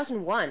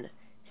 2001.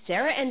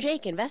 Sara and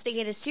Jake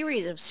investigate a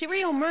series of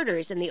serial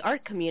murders in the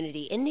art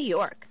community in New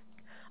York.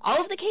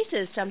 All of the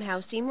cases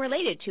somehow seem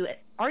related to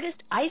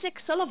artist Isaac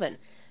Sullivan,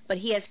 but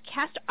he has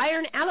cast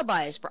iron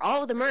alibis for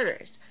all of the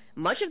murders.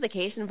 Much of the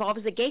case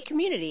involves the gay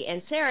community,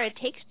 and Sara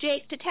takes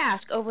Jake to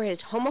task over his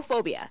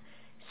homophobia.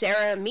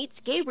 Sara meets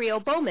Gabriel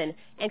Bowman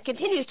and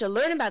continues to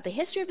learn about the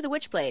history of the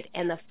Witchblade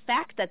and the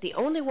fact that the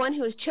only one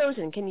who is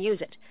chosen can use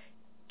it.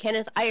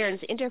 Kenneth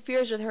Irons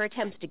interferes with her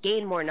attempts to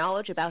gain more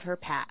knowledge about her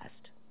past.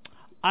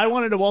 I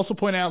wanted to also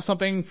point out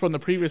something from the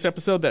previous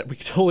episode that we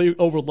totally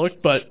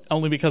overlooked, but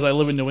only because I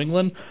live in New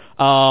England.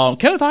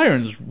 Kenneth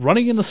Irons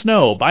running in the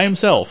snow by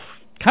himself.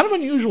 Kind of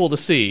unusual to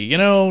see,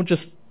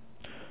 just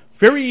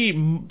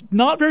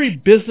not very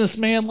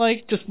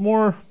businessman-like, just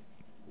more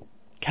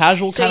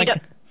casual kind of...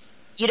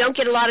 You don't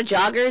get a lot of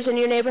joggers in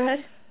your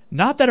neighborhood?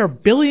 Not that are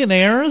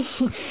billionaires.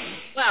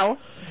 Well...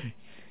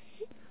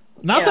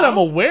 Not that I'm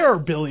aware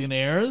of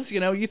billionaires.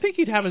 You think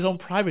he'd have his own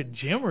private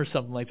gym or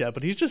something like that,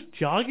 but he's just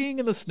jogging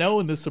in the snow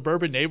in this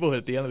suburban neighborhood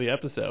at the end of the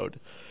episode.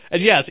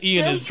 And yes,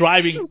 Ian is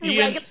driving.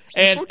 Ian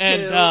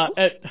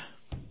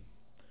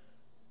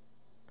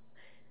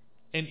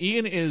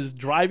Ian is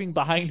driving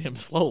behind him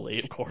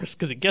slowly, of course,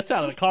 because he gets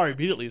out of the car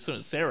immediately as soon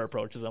as Sara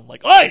approaches him.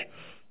 Like, "Oi!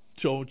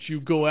 Don't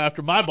you go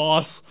after my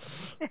boss."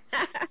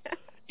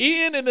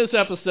 Ian in this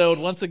episode,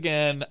 once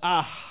again,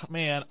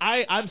 man,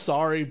 I'm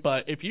sorry,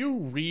 but if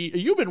you've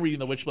been reading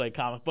the Witchblade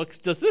comic books,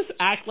 does this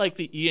act like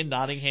the Ian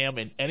Nottingham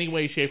in any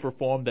way, shape, or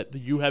form that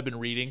you have been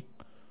reading?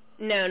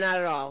 No, not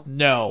at all.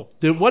 No.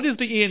 What is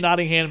the Ian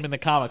Nottingham in the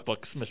comic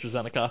books, Mr.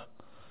 Zeneca?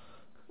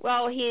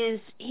 Well, he's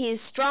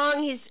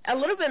strong, he's a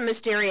little bit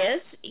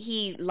mysterious,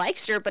 he likes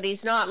her, but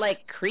he's not,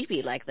 like,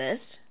 creepy like this.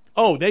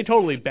 Oh, they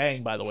totally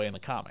bang, by the way, in the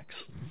comics.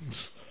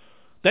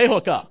 They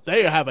hook up.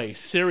 They have a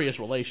serious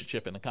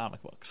relationship in the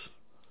comic books.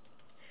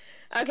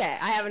 Okay,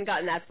 I haven't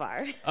gotten that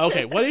far.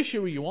 Okay, what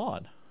issue are you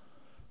on?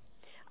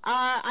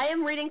 I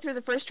am reading through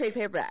the first trade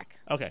paperback.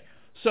 Okay,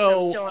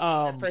 so still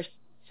on the first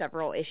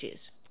several issues.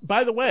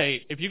 By the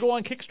way, if you go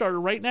on Kickstarter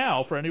right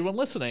now, for anyone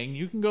listening,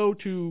 you can go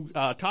to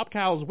Top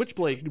Cow's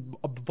Witchblade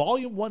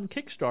Volume 1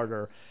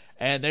 Kickstarter,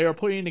 and they are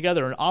putting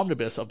together an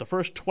omnibus of the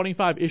first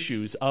 25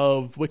 issues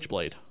of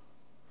Witchblade.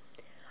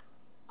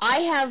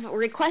 I have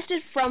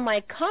requested from my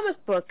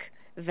comic book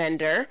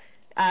vendor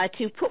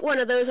to put one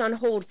of those on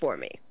hold for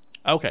me.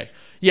 Okay.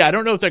 Yeah, I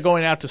don't know if they're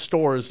going out to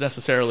stores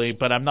necessarily,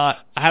 but I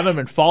haven't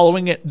been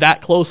following it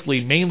that closely,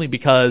 mainly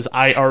because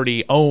I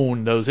already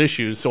own those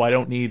issues, so I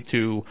don't need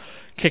to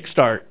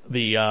kickstart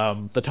the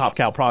Top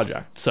Cow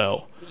project.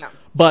 So, yeah.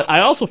 But I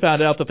also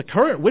found out that the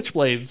current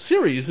Witchblade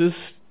series is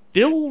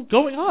still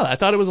going on. I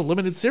thought it was a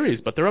limited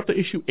series, but they're up to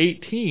issue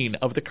 18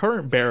 of the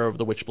current bearer of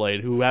the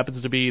Witchblade, who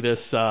happens to be this...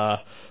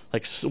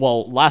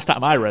 last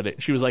time I read it,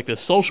 she was like this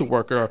social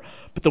worker,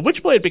 but the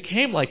Witchblade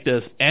became like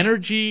this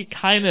energy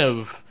kind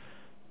of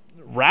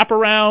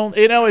wraparound.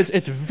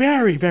 It's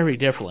very, very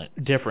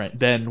different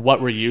than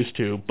what we're used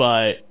to,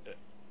 but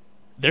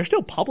they're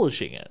still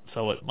publishing it,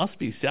 so it must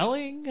be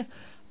selling.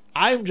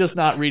 I'm just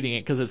not reading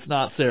it because it's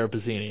not Sarah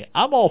Bazzini.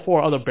 I'm all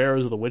for other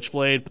bearers of the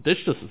Witchblade, but this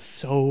just is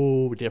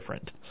so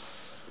different.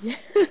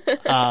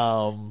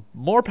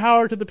 More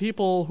power to the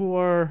people who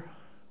are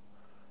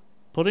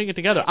putting it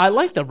together. I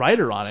like the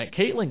writer on it.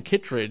 Caitlin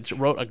Kittredge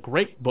wrote a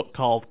great book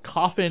called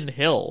Coffin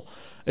Hill.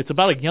 It's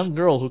about a young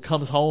girl who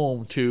comes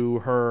home to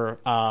her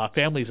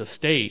family's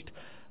estate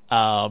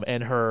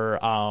and her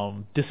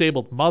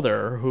disabled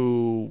mother,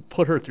 who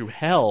put her through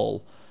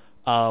hell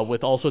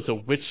with all sorts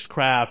of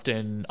witchcraft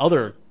and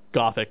other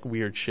gothic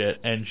weird shit,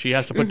 and she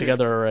has to put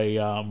together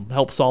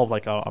help solve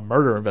like a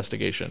murder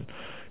investigation.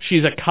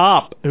 She's a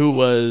cop who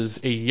was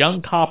a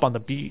young cop on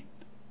the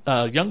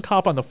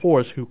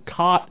force who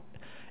caught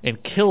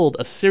and killed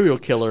a serial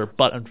killer,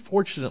 but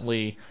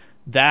unfortunately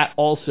that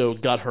also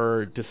got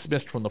her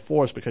dismissed from the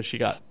force because she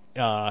got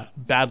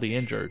badly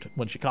injured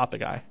when she caught the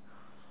guy.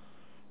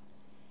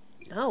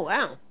 Oh,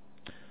 wow.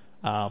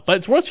 But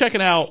it's worth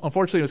checking out.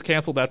 Unfortunately, it was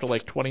canceled after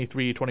like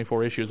 23,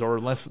 24 issues, or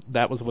unless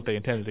that was what they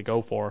intended to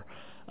go for.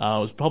 It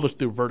was published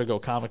through Vertigo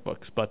Comic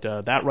Books, but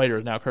that writer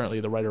is now currently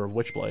the writer of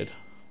Witchblade.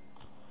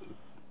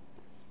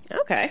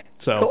 Okay.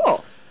 So,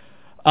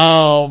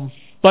 cool.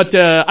 But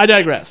I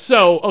digress.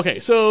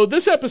 So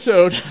this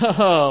episode,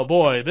 oh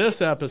boy,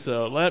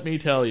 let me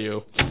tell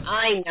you.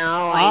 I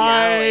know.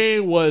 I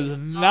was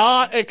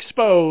not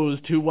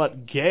exposed to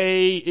what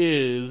gay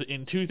is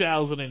in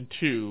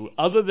 2002,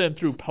 other than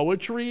through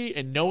poetry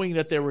and knowing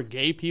that there were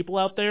gay people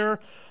out there.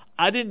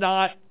 I did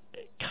not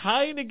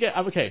kind of get...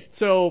 Okay,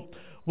 so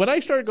when I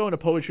started going to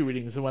poetry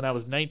readings when I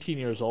was 19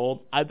 years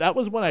old, that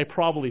was when I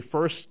probably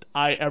first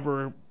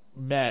ever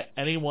met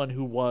anyone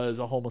who was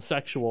a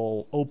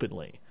homosexual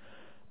openly.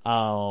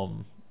 I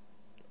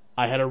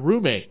had a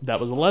roommate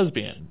that was a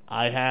lesbian.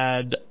 I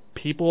had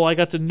people I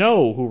got to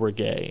know who were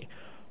gay.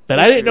 But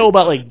I didn't know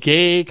about, like,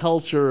 gay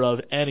culture of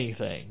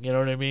anything. You know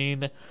what I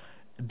mean?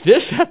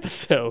 This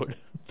episode,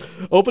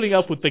 opening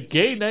up with the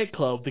gay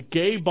nightclub, the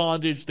gay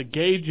bondage, the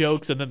gay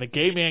jokes, and then the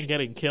gay man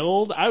getting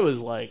killed, I was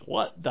like,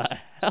 what the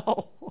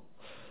hell?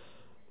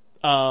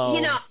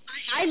 You know,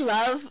 I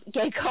love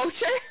gay culture.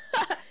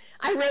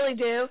 I really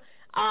do.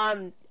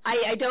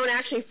 I don't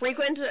actually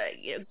frequent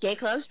gay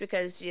clubs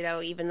because, you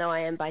know, even though I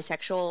am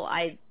bisexual,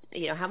 I,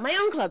 you know, have my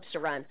own clubs to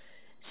run.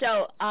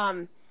 So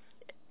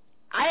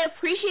I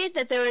appreciate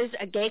that there is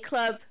a gay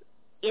club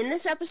in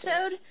this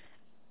episode.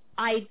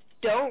 I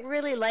don't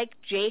really like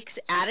Jake's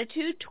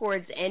attitude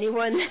towards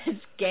anyone that's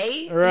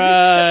gay.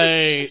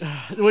 Right.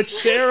 Which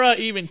Sara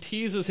even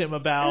teases him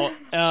about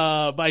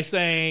by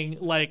saying,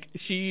 like,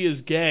 she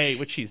is gay,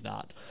 which she's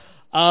not.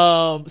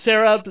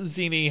 Sara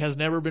Zini has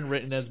never been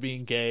written as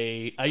being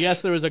gay. Yes,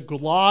 there is a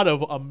lot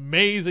of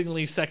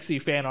amazingly sexy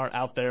fan art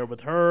out there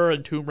with her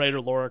and Tomb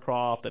Raider Lara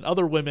Croft and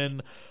other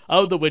women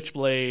of the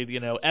Witchblade, you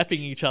know, effing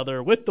each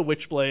other with the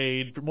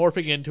Witchblade,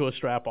 morphing into a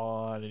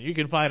strap-on, and you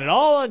can find it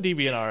all on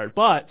DeviantArt.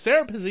 But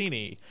Sara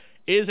Zini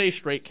is a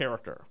straight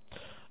character.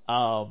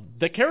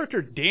 The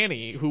character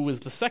Danny, who was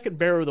the second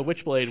bearer of the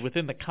Witchblade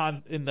within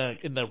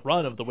the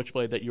run of the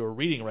Witchblade that you are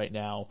reading right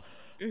now,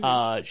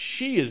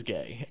 she is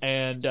gay,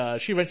 and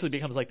she eventually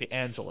becomes like the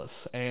Angelus,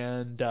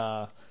 and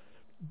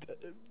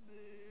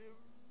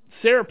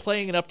Sara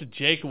playing it up to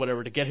Jake or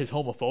whatever to get his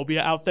homophobia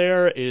out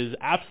there is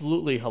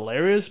absolutely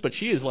hilarious, but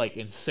she is like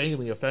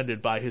insanely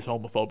offended by his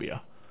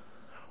homophobia.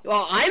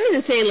 Well, I'm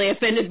insanely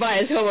offended by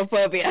his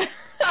homophobia.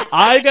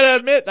 I gotta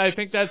admit, I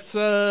think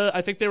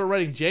they were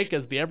writing Jake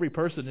as the every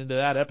person into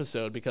that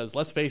episode, because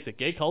let's face it,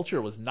 gay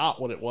culture was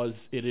not what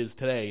it is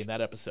today in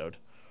that episode.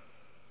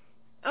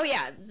 Oh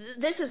yeah,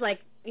 this is like,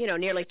 you know,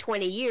 nearly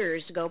 20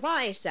 years go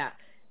by,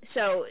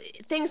 so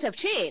things have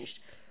changed.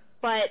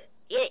 But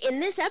in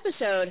this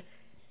episode,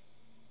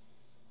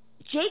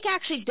 Jake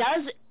actually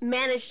does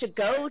manage to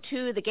go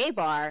to the gay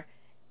bar,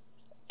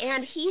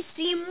 and he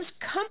seems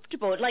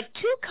comfortable, like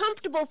too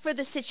comfortable for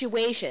the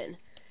situation,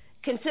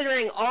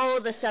 considering all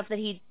of the stuff that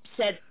he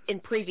said in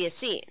previous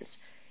scenes.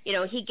 You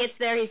know, he gets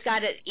there, he's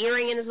got an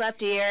earring in his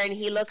left ear, and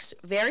he looks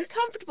very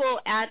comfortable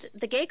at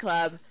the gay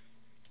club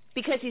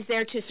because he's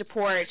there to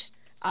support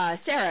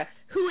Sara,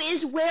 who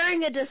is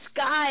wearing a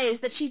disguise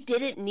that she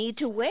didn't need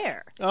to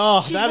wear.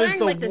 Oh, She's that is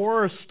the like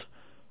worst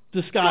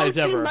disguise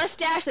ever.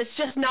 Mustache that's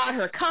just not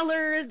her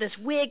color, this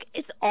wig,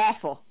 it's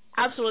awful.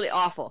 Absolutely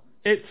awful.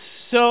 It's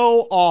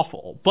so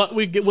awful, but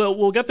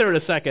we'll get there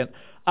in a second.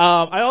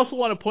 I also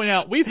want to point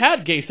out, we've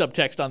had gay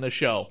subtext on this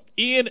show.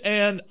 Ian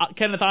and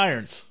Kenneth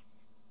Irons.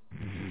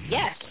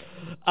 Yes.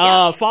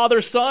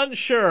 Father-son,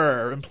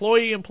 sure.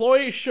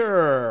 Employee,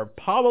 sure.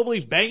 Probably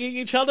banging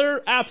each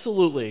other,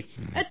 absolutely.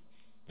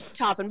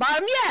 Top and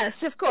bottom, yes,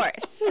 of course.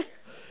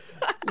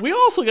 We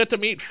also get to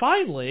meet,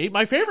 finally,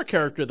 my favorite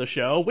character of the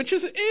show, which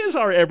is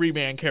our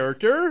everyman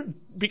character,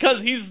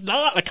 because he's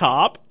not a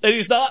cop, and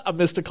he's not a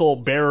mystical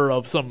bearer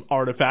of some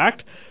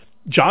artifact,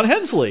 John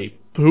Hensley,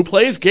 who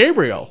plays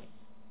Gabriel.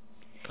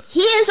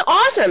 He is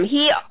awesome.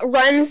 He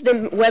runs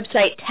the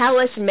website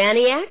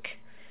Talismaniac.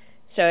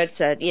 So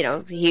it's you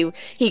know,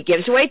 he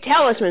gives away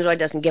talismans. Well, he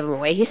doesn't give them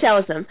away. He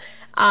sells them.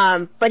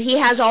 But he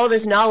has all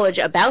this knowledge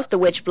about the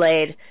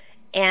Witchblade,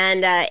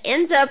 and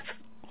ends up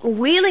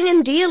wheeling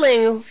and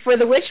dealing for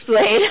the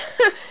Witchblade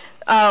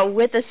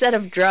with a set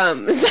of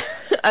drums,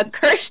 a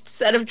cursed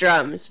set of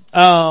drums.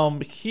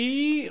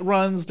 He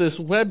runs this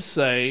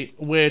website,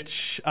 which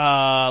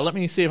let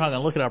me see if I can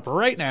look it up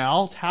right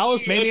now.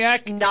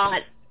 Talismaniac. It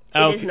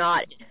is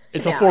not.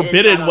 It's a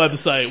forbidden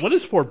website. What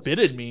does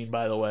forbidden mean,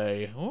 by the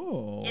way?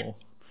 Oh.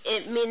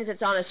 It means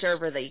it's on a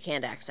server that you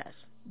can't access.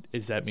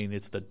 Does that mean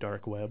it's the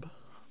dark web?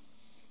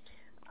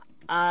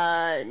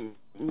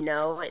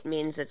 No, it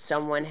means that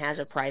someone has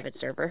a private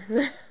server.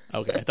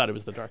 Okay, I thought it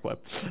was the dark web.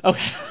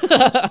 Okay.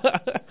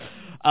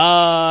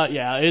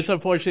 Yeah, it's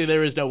unfortunately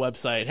there is no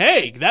website.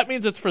 Hey, that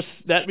means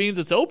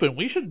it's open.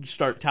 We should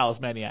start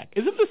Talismaniac.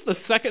 Isn't this the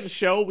second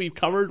show we've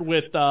covered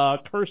with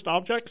cursed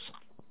objects?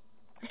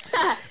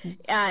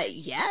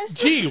 Yes.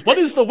 Gee, what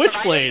is the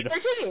Witchblade?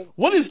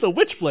 What is the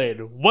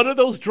Witchblade? What are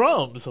those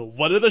drums?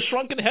 What are the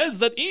shrunken heads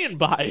that Ian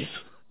buys?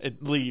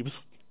 It leaves.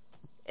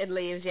 It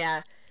leaves,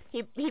 yeah.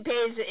 He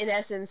pays, in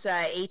essence,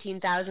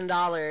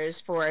 $18,000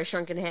 for a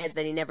shrunken head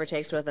that he never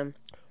takes with him.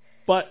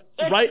 But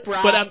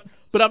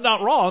I'm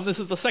not wrong. This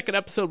is the second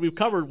episode we've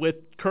covered with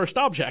cursed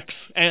objects,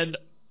 and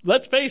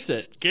let's face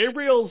it,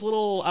 Gabriel's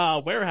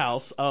little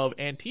warehouse of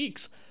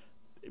antiques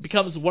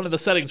becomes one of the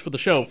settings for the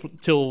show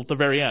till the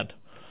very end.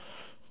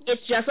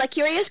 It's just like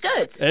Curious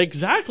Goods.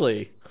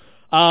 Exactly.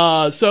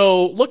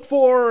 So look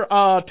for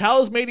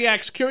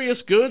Talismaniac's Curious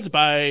Goods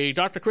by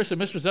Dr. Chris and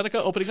Mistress Zeneca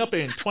opening up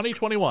in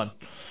 2021.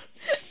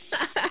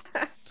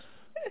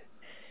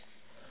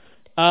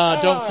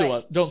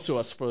 Don't sue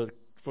us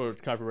for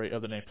copyright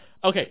of the name.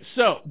 Okay,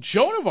 so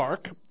Joan of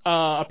Arc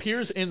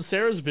appears in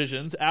Sarah's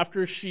visions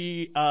after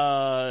she...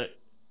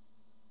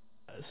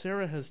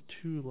 Sarah has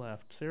two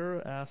left.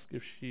 Sarah asks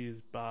if she's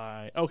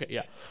bi. Okay,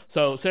 yeah.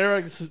 So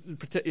Sarah,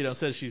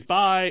 says she's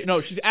bi.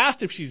 No, she's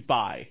asked if she's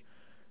bi.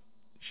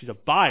 She's a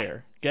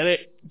buyer. Get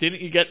it?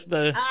 Didn't you get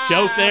the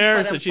joke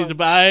there? That she's a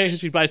bi.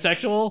 She's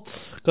bisexual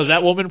because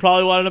that woman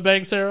probably wanted to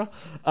bang Sarah.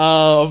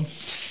 Well,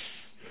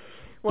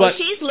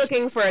 she's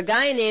looking for a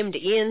guy named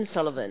Ian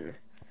Sullivan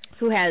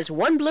who has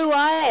one blue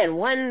eye and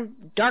one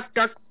dark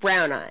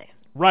brown eye.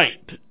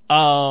 Right.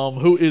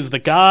 Who is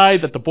the guy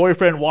that the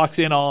boyfriend walks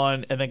in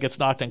on and then gets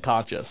knocked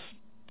unconscious,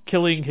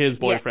 killing his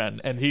boyfriend.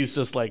 Yeah. And he's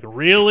just like,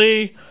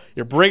 really?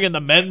 You're bringing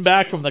the men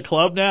back from the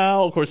club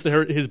now? Of course,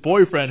 his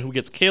boyfriend who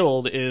gets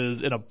killed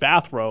is in a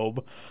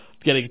bathrobe,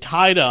 getting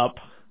tied up.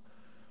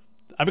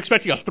 I'm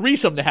expecting a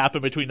threesome to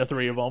happen between the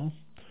three of them.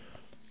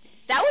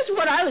 That was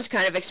what I was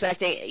kind of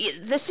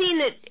expecting. The scene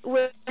that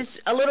was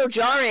a little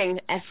jarring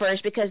at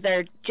first because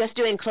they're just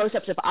doing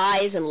close-ups of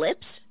eyes and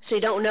lips, so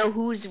you don't know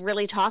who's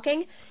really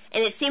talking.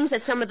 And it seems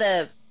that some of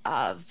the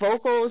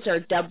vocals are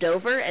dubbed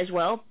over as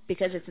well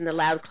because it's in the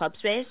loud club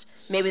space.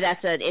 Maybe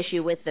that's an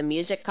issue with the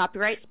music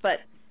copyrights, but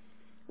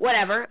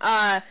whatever.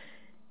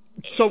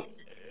 So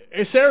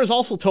Sarah's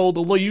also told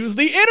to use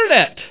the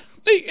internet.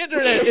 The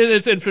internet in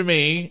its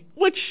infamy,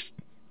 which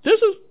this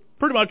is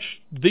pretty much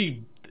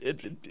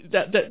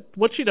that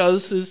what she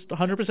does is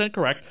 100%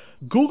 correct.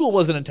 Google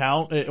wasn't in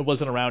town; it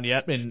wasn't around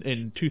yet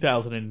in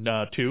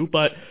 2002.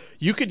 But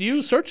you could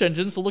use search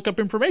engines to look up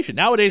information.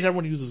 Nowadays,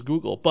 everyone uses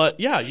Google, but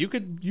yeah, you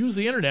could use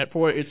the internet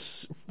for its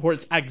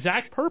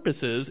exact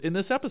purposes in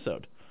this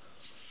episode.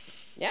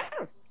 Yeah.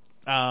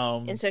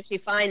 And so she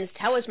finds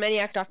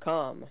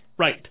talismaniac.com.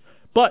 Right,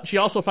 but she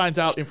also finds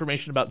out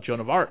information about Joan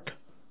of Arc,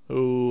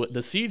 who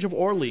the Siege of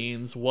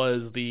Orleans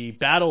was the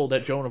battle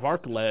that Joan of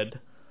Arc led.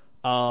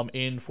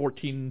 In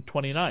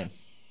 1429.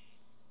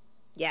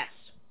 Yes.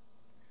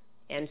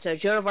 And so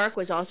Joan of Arc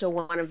was also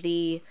one of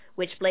the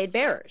Witchblade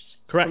bearers.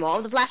 Correct. From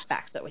all the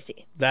flashbacks that we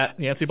see. That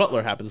Nancy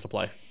Butler happens to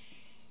play.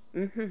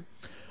 Mm-hmm.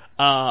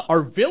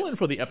 Our villain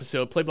for the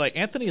episode, played by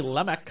Anthony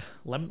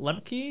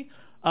Lemke,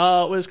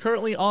 was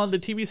currently on the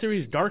TV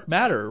series Dark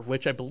Matter,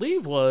 which I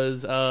believe was,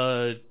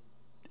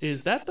 is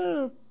that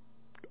the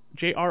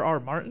J.R.R.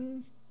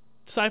 Martin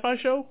sci-fi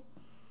show?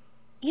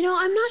 You know,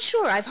 I'm not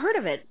sure. I've heard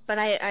of it, but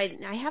I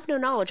have no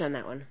knowledge on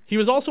that one. He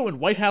was also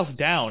in White House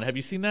Down. Have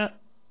you seen that?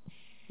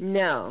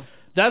 No.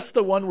 That's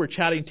the one where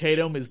Channing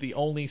Tatum is the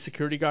only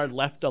security guard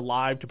left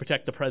alive to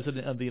protect the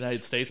President of the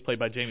United States, played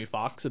by Jamie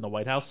Foxx in the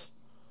White House.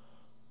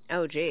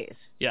 Oh, jeez.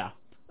 Yeah.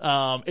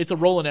 It's a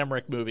Roland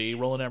Emmerich movie.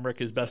 Roland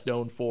Emmerich is best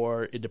known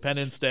for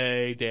Independence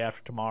Day, Day After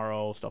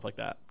Tomorrow, stuff like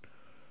that.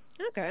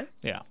 Okay.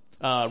 Yeah.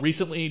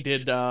 Recently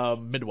did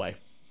Midway.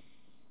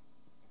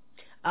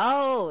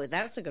 Oh,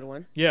 that's a good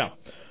one. Yeah.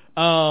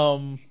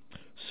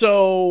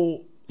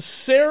 So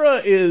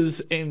Sarah is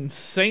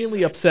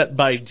insanely upset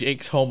by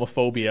Jake's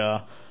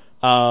homophobia.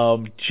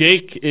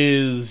 Jake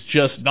is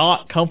just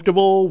not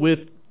comfortable with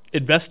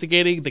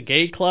investigating the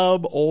gay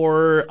club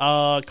or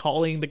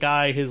calling the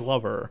guy his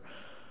lover.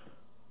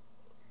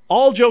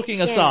 All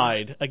joking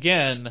aside,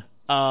 again,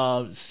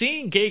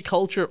 seeing gay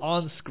culture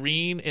on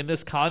screen in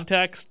this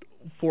context,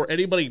 for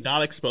anybody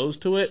not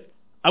exposed to it,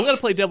 I'm going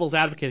to play devil's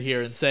advocate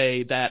here and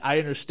say that I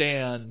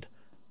understand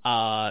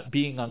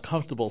being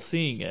uncomfortable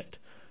seeing it.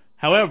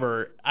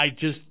 However, I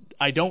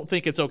don't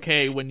think it's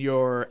okay when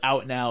you're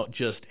out and out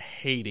just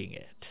hating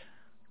it.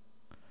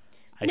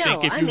 I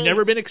think if you've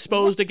never been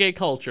exposed to gay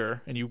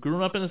culture and you've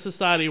grown up in a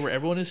society where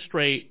everyone is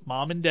straight,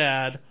 mom and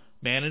dad,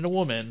 man and a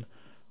woman,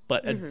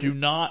 but do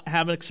not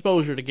have an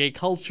exposure to gay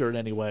culture in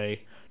any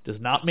way, does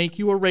not make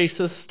you a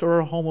racist or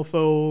a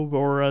homophobe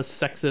or a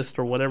sexist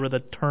or whatever the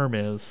term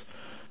is.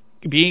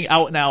 Being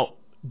out and out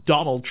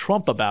Donald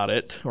Trump about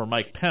it, or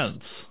Mike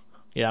Pence,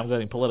 yeah, I'm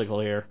getting political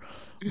here,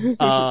 is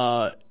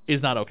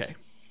not okay.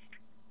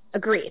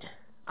 Agreed.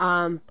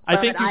 I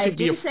think I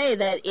do say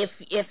that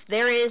if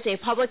there is a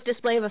public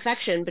display of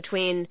affection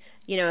between,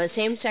 a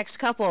same-sex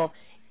couple,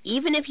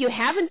 even if you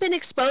haven't been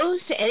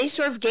exposed to any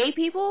sort of gay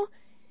people,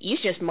 you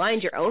just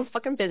mind your own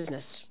fucking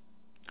business.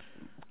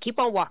 Keep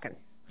on walking.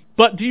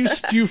 But do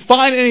you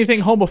find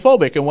anything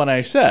homophobic in what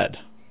I said?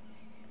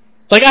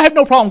 Like, I have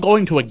no problem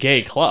going to a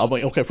gay club.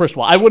 Like, okay, first of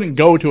all, I wouldn't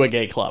go to a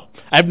gay club.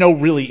 I have no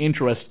really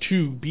interest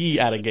to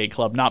be at a gay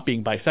club, not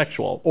being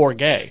bisexual or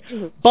gay.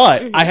 Mm-hmm.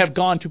 But I have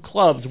gone to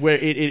clubs where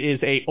it is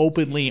a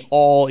openly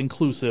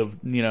all-inclusive,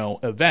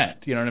 event.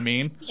 You know what I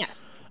mean? Yeah.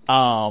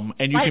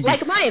 And you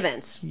like my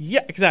events.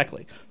 Yeah,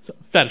 exactly. So,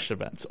 fetish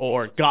events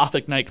or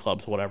gothic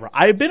nightclubs, whatever.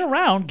 I've been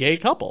around gay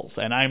couples,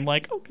 and I'm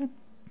like, okay,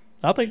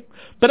 nothing.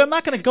 But I'm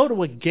not going to go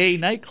to a gay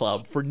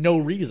nightclub for no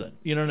reason.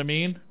 You know what I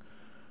mean?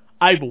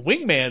 I've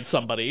wingmaned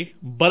somebody,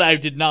 but I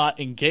did not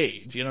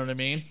engage. You know what I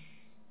mean?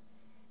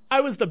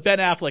 I was the Ben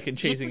Affleck in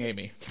Chasing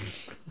Amy.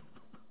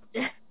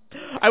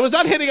 I was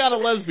not hitting on a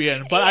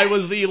lesbian, but I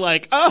was the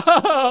like,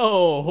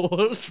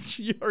 oh,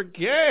 you're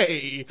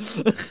gay.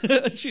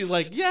 She's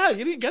like, yeah,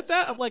 you didn't get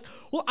that? I'm like,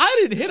 well, I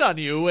didn't hit on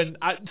you, and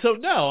so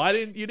no, I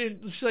didn't. You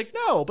didn't. She's like,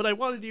 no, but I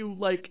wanted you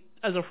like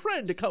as a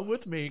friend to come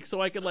with me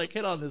so I could like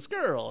hit on this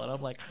girl, and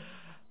I'm like,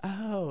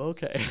 oh,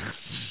 okay.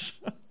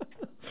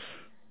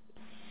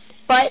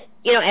 But,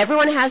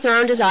 everyone has their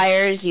own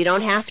desires. You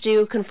don't have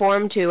to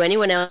conform to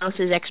anyone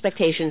else's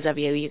expectations of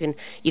you.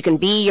 You can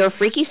be your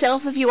freaky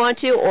self if you want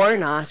to, or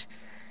not.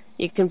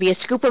 You can be a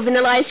scoop of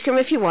vanilla ice cream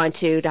if you want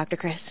to, Dr.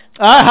 Chris.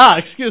 Aha,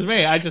 excuse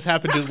me. I just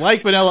happen to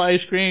like vanilla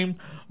ice cream,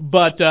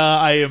 but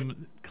I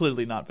am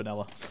clearly not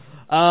vanilla.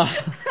 No,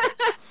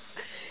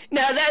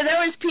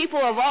 there was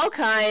people of all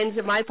kinds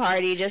at my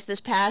party just this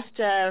past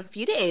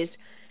few days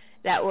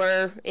that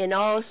were in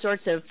all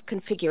sorts of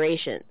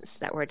configurations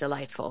that were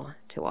delightful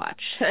to watch.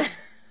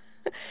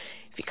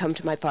 If you come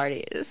to my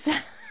parties.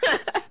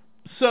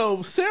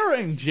 So Sara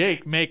and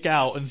Jake make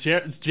out, and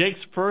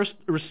Jake's first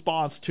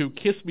response to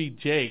 "Kiss Me,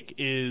 Jake"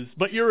 is,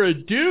 "But you're a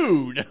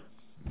dude."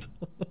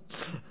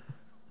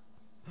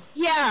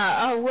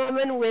 Yeah, a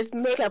woman with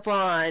makeup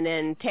on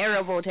and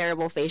terrible,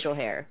 terrible facial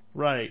hair.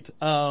 Right.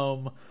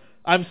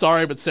 I'm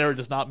sorry, but Sara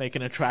does not make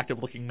an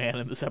attractive-looking man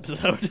in this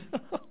episode.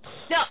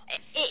 No,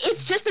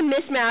 it's just a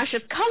mismatch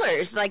of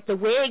colors. Like, the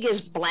wig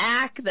is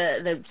black,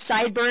 the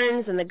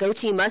sideburns and the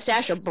goatee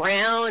mustache are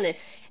brown, and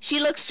she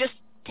looks just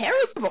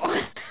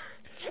terrible.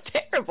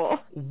 Terrible.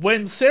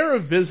 When Sara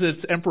visits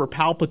Emperor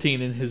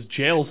Palpatine in his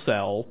jail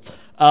cell,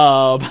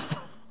 and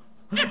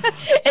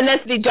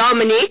that's the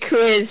Dominique,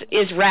 who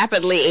is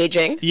rapidly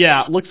aging.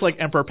 Yeah, looks like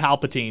Emperor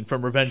Palpatine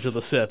from Revenge of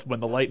the Sith when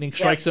the lightning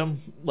strikes him,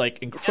 like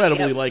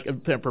incredibly like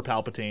Emperor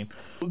Palpatine.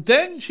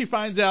 Then she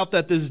finds out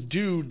that this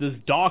dude, this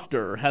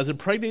doctor, has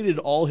impregnated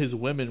all his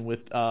women with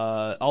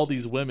all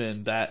these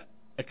women that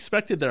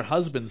expected their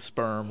husband's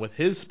sperm with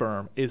his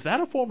sperm. Is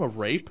that a form of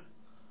rape?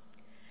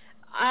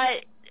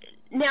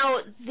 Now,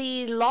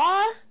 the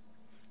law,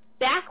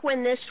 back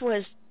when this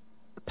was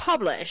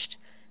published,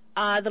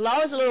 the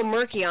law is a little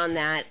murky on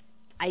that.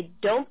 I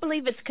don't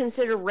believe it's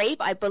considered rape.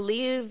 I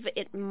believe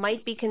it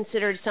might be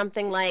considered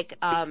something like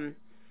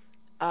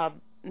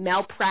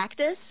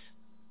malpractice.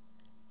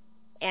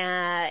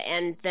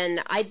 And then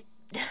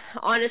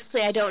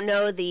honestly, I don't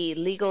know the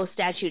legal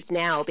statutes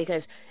now,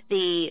 because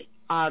the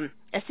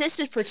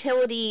assisted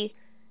fertility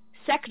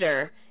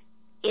sector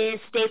is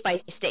state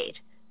by state.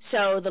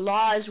 So the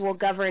laws will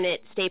govern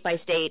it state by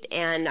state,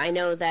 and I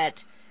know that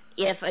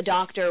if a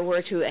doctor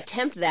were to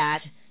attempt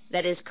that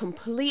is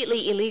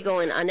completely illegal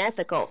and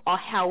unethical.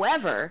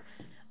 However,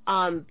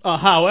 I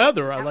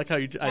like how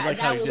you did that.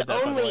 That was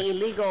only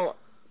illegal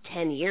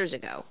 10 years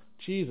ago.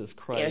 Jesus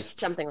Christ!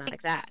 Something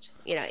like that.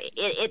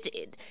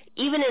 It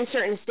even in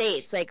certain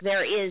states, like,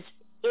 there is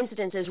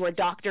incidences where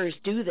doctors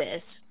do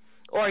this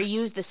or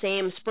use the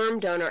same sperm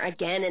donor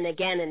again and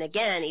again and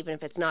again, even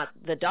if it's not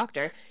the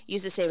doctor.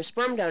 Use the same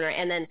sperm donor,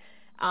 and then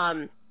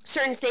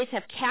certain states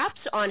have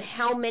caps on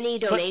how many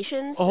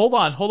donations. But, hold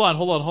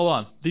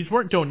on. These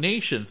weren't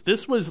donations.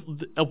 This was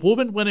a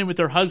woman went in with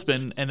her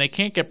husband, and they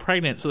can't get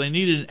pregnant, so they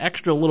needed an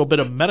extra little bit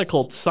of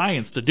medical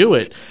science to do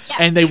it. Yes.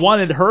 And they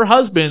wanted her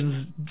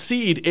husband's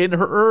seed in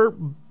her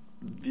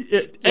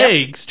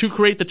eggs to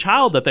create the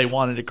child that they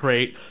wanted to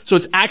create. So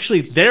it's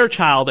actually their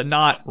child and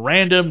not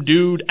random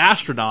dude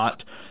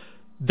astronaut.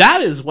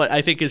 That is what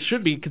I think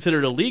should be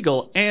considered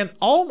illegal and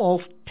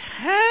almost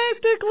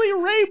technically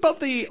rape of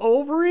the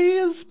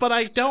ovaries, but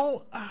I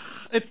don't.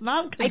 It's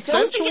not consensual.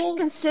 I don't think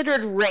it's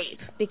considered rape,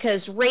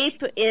 because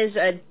rape is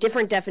a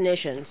different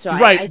definition. So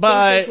right, I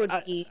but think this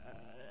would be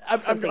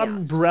I'm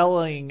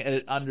umbrellaing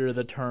it under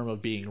the term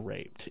of being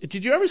raped.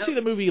 Did you ever see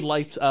the movie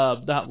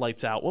not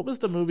Lights Out? What was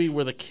the movie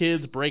where the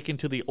kids break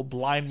into the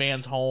blind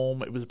man's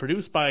home? It was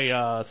produced by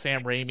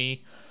Sam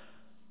Raimi.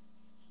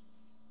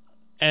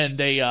 And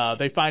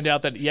they find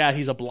out that, yeah,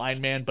 he's a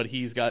blind man, but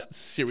he's got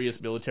serious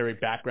military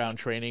background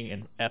training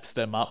and F's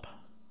them up.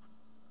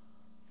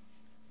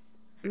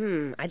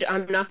 I'm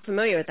not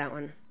familiar with that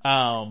one.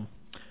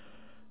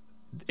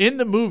 In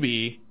the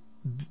movie,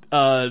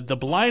 the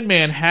blind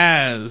man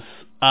has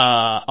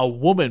a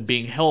woman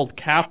being held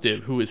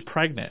captive who is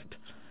pregnant.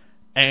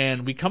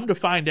 And we come to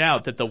find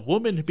out that the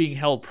woman being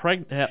held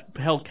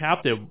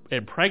captive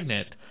and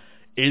pregnant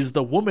is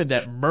the woman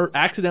that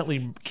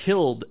accidentally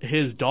killed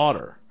his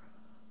daughter.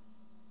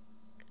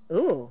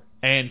 Ooh.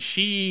 And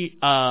he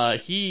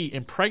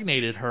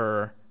impregnated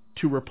her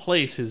to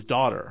replace his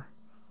daughter.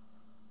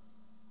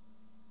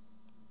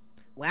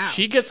 Wow.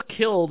 She gets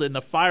killed in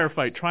the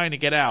firefight trying to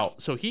get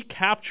out, so he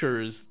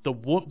captures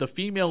the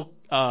female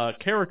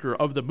character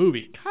of the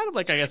movie, kind of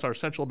like, I guess, our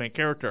central main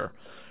character,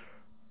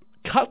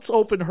 cuts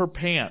open her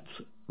pants,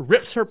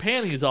 rips her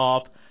panties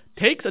off,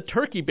 takes a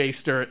turkey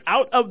baster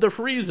out of the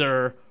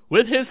freezer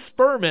with his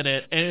sperm in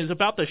it, and is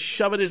about to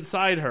shove it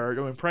inside her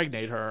to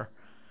impregnate her,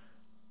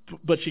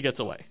 but she gets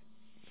away.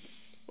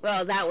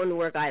 Well, that wouldn't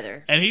work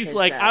either. And he's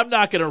like, I'm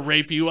not going to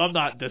rape you, I'm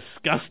not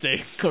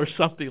disgusting, or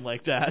something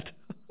like that.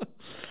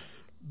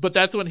 But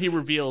that's when he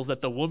reveals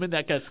that the woman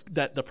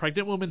the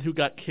pregnant woman who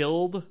got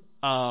killed,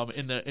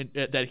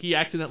 that he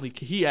actually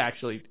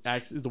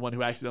is the one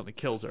who accidentally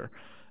kills her,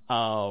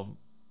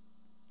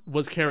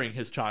 was carrying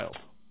his child,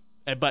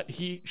 but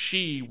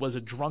she was a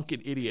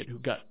drunken idiot who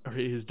got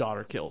his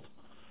daughter killed.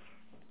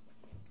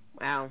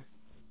 Wow.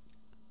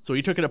 So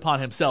he took it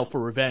upon himself for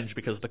revenge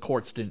because the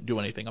courts didn't do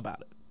anything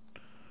about it.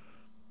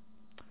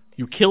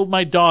 You killed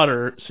my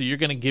daughter, so you're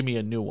going to give me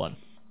a new one.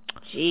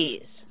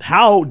 Jeez.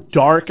 How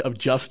dark of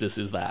justice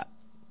is that?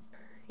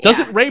 Yeah.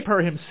 Doesn't rape her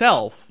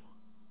himself,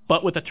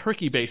 but with a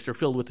turkey baster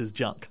filled with his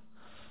junk.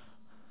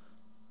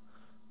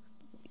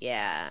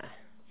 Yeah.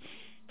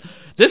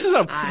 This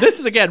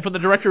is again from the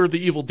director of The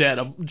Evil Dead.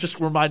 I'm just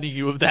reminding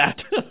you of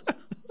that.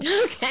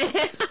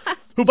 Okay.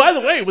 Who, by the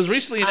way, was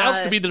recently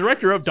announced to be the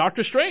director of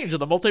Doctor Strange and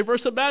the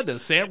Multiverse of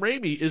Madness. Sam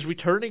Raimi is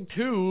returning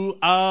to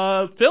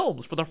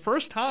films for the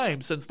first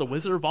time since the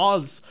Wizard of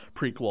Oz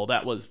prequel.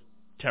 That was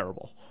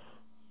terrible.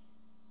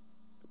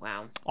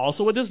 Wow.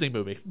 Also a Disney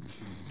movie.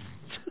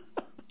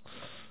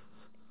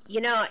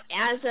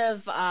 As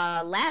of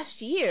last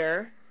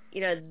year,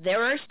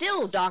 there are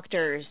still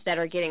doctors that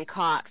are getting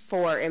caught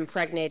for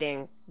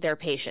impregnating their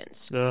patients.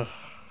 Ugh.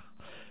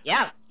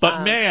 Yeah.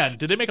 But man,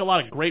 did they make a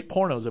lot of great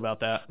pornos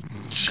about that.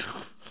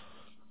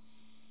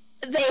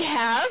 They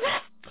have.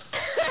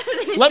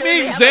 Let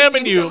me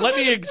examine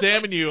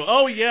you.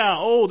 Oh, yeah.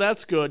 Oh,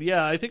 that's good.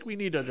 Yeah, I think we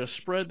need to just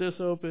spread this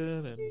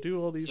open and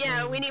do all these things.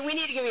 Yeah, we need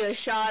to give you a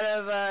shot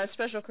of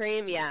special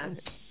cream. Yeah.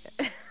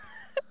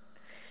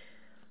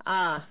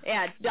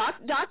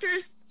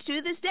 Doctors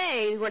to this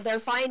day, where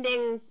they're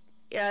finding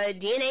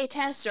DNA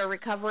tests are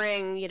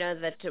recovering,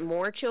 that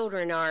more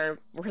children are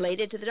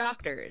related to the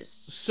doctors.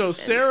 So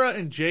Sara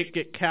and Jake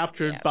get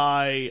captured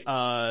by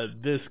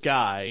this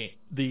guy,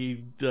 the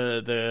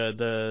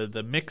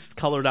mixed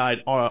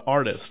colored-eyed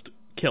artist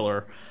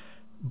killer,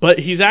 but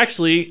he's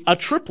actually a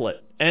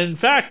triplet. And in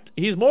fact,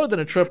 he's more than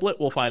a triplet.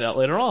 We'll find out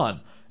later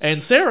on.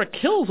 And Sara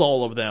kills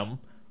all of them.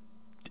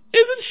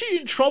 Isn't she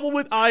in trouble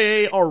with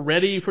IA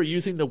already for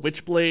using the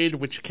Witchblade,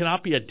 which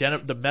cannot be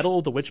the metal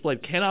of the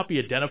Witchblade cannot be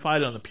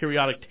identified on the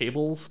periodic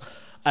tables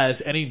as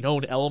any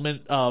known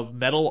element of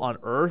metal on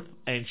Earth,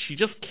 and she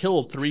just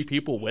killed 3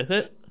 people with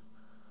it?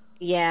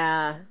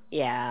 Yeah.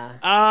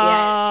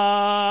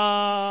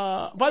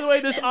 By the way,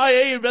 this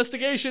IA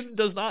investigation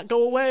does not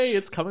go away.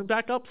 It's coming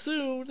back up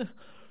soon.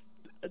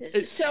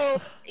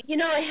 So,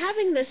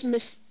 having this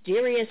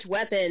mysterious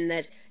weapon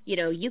that,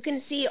 you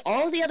can see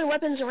all the other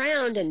weapons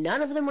around and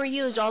none of them were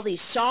used, all these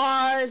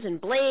saws and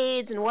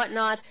blades and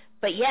whatnot,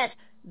 but yet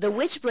the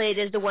Witchblade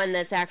is the one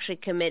that's actually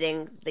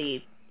committing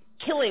the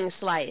killing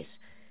slice.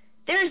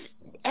 There's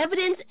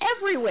evidence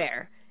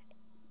everywhere.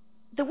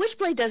 The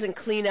Witchblade doesn't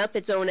clean up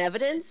its own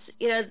evidence.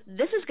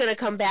 This is going to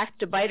come back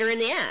to bite her in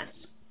the ass.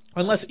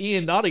 Unless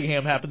Ian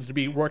Nottingham happens to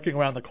be working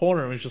around the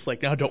corner and is just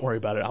like, no, don't worry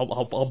about it.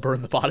 I'll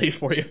burn the bodies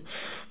for you.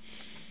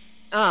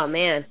 Oh,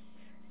 man.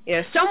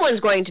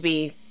 Someone's going to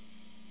be,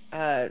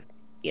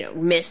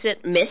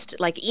 missed.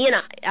 Like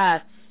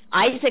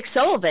Isaac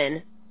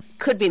Sullivan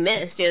could be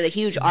missed. The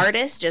huge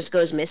artist just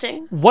goes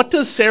missing. What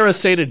does Sara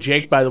say to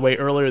Jake, by the way,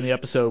 earlier in the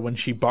episode when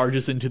she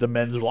barges into the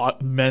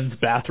men's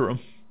bathroom?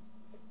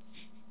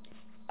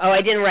 Oh,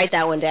 I didn't write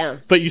that one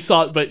down. But you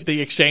saw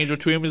the exchange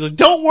between them. He's like,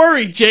 don't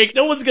worry, Jake.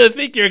 No one's going to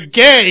think you're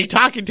gay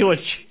talking to a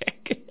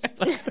chick.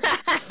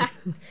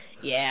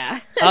 Yeah.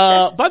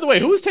 By the way,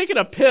 who was taking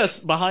a piss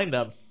behind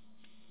them?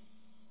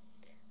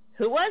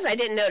 Who was? I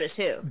didn't notice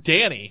who.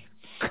 Danny.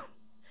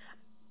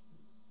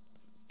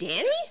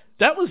 Danny?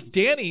 That was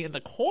Danny in the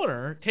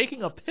corner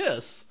taking a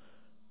piss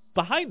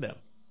behind them.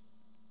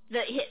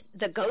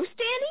 The ghost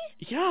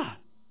Danny? Yeah.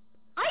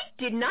 I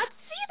did not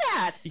see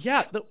that.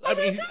 Yeah.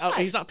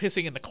 He's not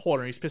pissing in the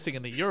corner. He's pissing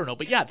in the urinal.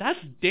 But yeah, that's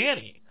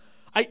Danny.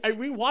 I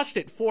rewatched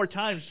it 4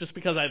 times just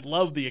because I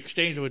love the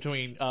exchange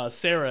between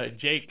Sara and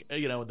Jake,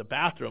 in the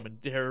bathroom, and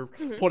her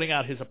pointing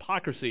out his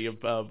hypocrisy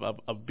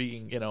of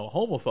being,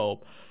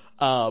 homophobe.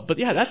 But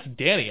yeah, that's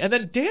Danny. And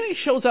then Danny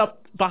shows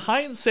up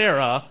behind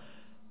Sara,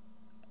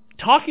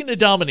 talking to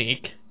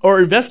Dominique,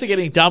 or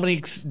investigating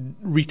Dominique's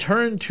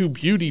return to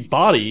beauty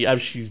body as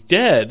she's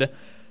dead.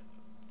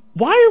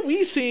 Why are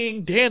we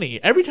seeing Danny?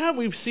 Every time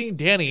we've seen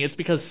Danny, it's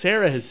because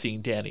Sara has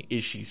seen Danny.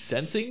 Is she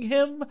sensing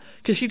him?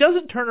 Because she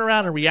doesn't turn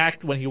around and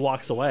react when he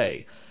walks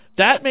away.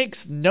 that makes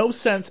no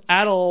sense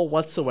at all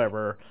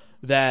whatsoever.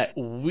 That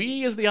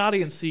we as the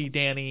audience see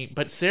Danny,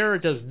 but Sara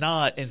does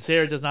not, and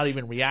Sara does not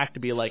even react to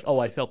be like, oh,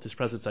 I felt his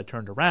presence, I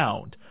turned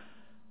around.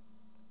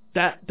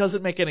 That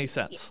doesn't make any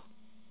sense.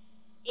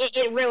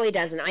 It really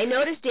doesn't. I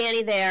noticed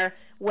Danny there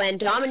when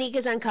Dominique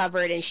is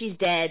uncovered and she's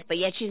dead, but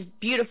yet she's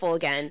beautiful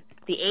again.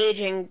 The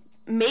aging,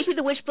 maybe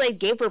the Witchblade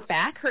gave her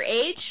back her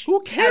age?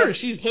 Who cares?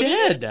 She's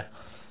dead.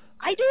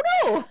 I don't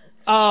know.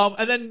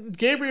 And then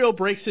Gabriel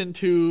breaks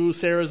into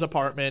Sarah's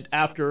apartment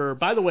after,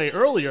 by the way,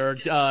 earlier,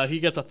 he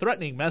gets a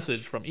threatening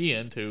message from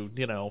Ian to,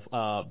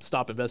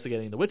 stop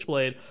investigating the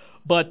Witchblade,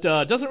 but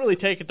doesn't really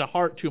take it to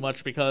heart too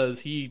much because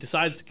he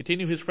decides to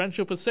continue his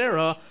friendship with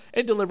Sara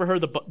and deliver her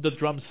the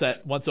drum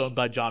set once owned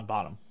by John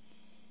Bonham.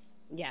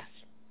 Yes.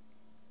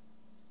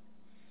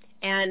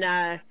 And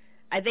I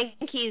think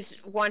he's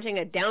wanting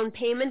a down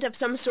payment of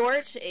some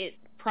sort,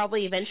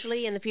 probably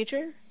eventually in the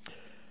future.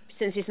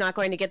 Since he's not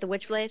going to get the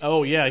Witchblade?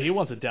 Oh, yeah, he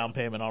wants a down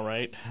payment, all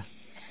right.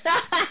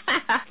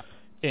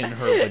 In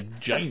her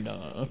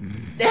vagina.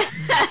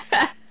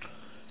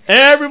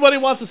 Everybody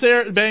wants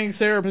to bang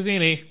Sara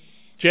Pazzini.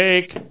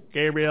 Jake,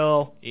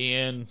 Gabriel,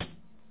 Ian,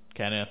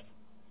 Kenneth.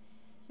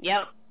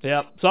 Yep.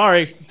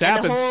 Sorry, it's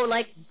happened.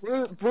 The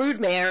whole,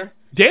 broodmare.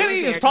 Danny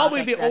is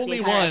probably the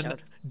only one.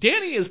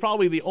 Danny is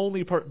probably the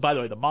only by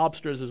the way, the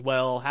mobsters as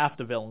well, half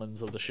the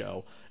villains of the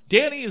show.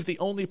 Danny is the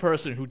only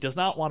person who does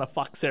not want to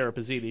fuck Sara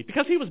Pazzini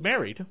because he was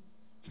married.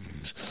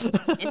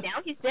 And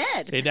now he's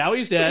dead.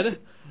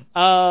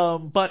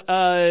 But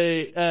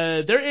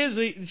there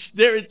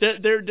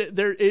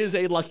is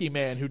a lucky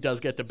man who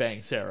does get to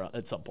bang Sara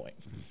at some point.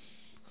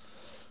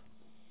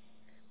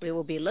 We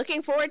will be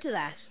looking forward to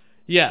that.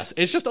 Yes,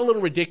 it's just a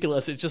little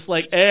ridiculous. It's just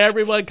like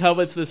everyone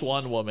covets this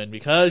one woman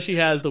because she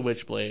has the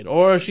Witchblade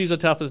or she's a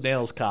tough as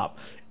nails cop.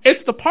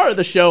 It's the part of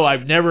the show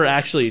I've never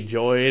actually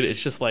enjoyed.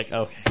 It's just like,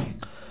 okay,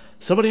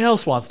 somebody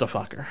else wants to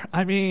fuck her.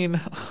 I mean,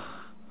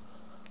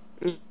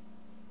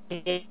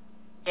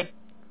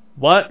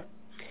 what?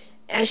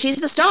 And she's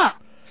the star.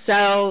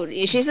 So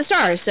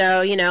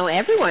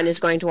everyone is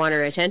going to want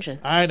her attention.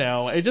 I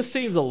know. It just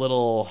seems a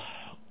little,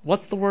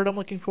 what's the word I'm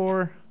looking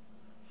for?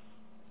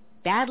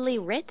 Badly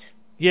writ?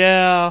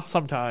 Yeah,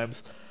 sometimes.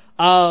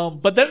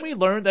 But then we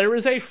learned there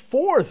is a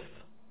fourth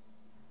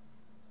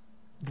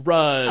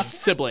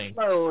sibling.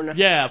 Clone.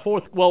 Yeah,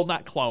 fourth. Well,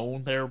 not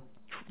clone. They're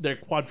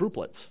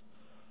quadruplets.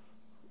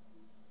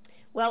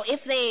 Well, if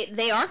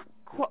they are,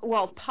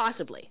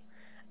 possibly.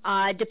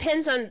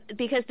 Depends on,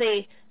 because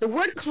the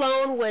word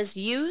clone was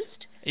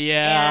used.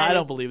 Yeah, I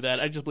don't believe that.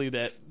 I just believe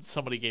that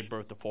somebody gave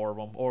birth to four of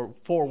them, or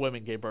four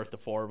women gave birth to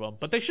four of them.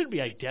 But they shouldn't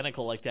be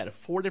identical like that. If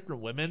four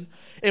different women,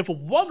 if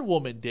one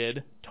woman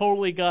did,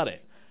 totally got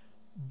it.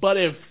 But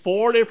if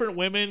four different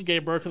women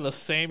gave birth to the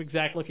same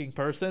exact looking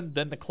person,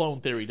 then the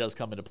clone theory does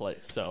come into play.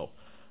 So,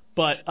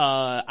 but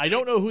I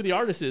don't know who the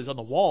artist is on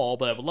the wall,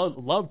 but I would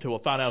love to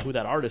have found out who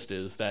that artist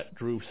is that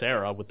drew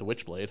Sara with the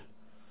Witchblade.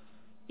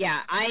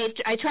 Yeah,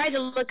 I tried to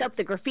look up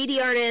the graffiti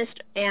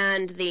artist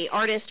and the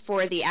artist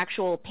for the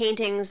actual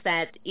paintings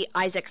that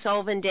Isaac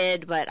Sullivan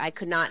did, but I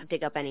could not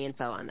dig up any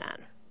info on that.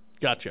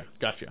 Gotcha.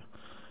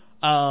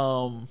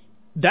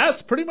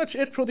 That's pretty much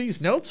it for these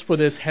notes for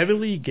this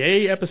heavily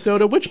gay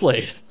episode of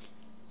Witchblade.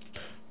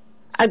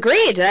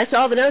 Agreed. That's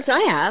all the notes I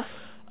have.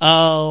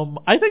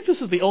 I think this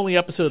is the only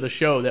episode of the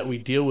show that we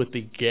deal with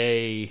the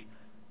gay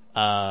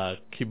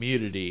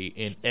community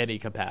in any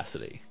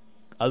capacity,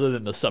 other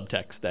than the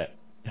subtext that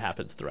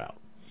happens throughout.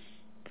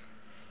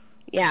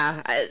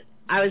 Yeah,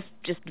 I was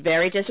just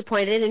very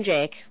disappointed in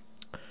Jake.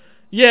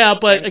 Yeah,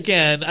 but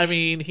again, I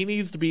mean, he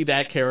needs to be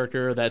that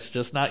character that's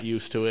just not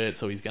used to it,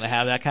 so he's going to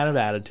have that kind of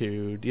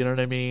attitude, you know what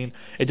I mean?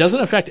 It doesn't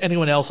affect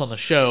anyone else on the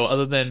show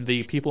other than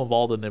the people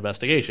involved in the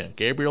investigation.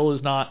 Gabriel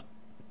is not,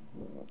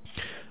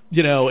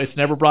 it's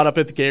never brought up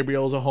if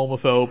Gabriel is a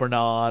homophobe or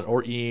not,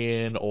 or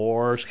Ian,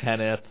 or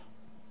Kenneth,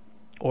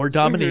 or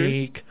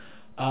Dominique,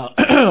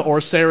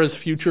 or Sarah's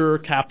future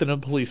captain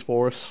of police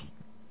force,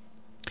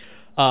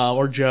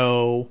 or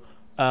Joe,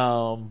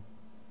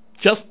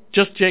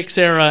 just Jake,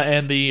 Sara,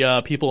 and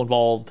the people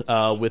involved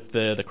with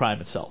the crime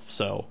itself.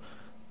 So,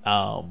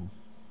 well,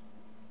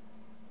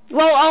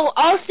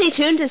 I'll stay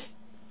tuned to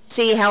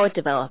see how it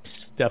develops.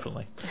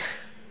 Definitely.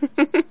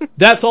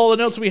 That's all the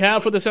notes we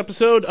have for this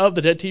episode of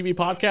the Dead TV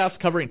Podcast,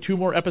 covering 2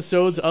 more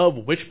episodes of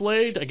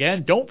Witchblade.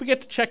 Again, don't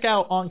forget to check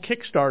out on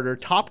Kickstarter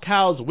Top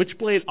Cow's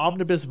Witchblade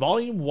Omnibus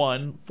Volume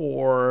 1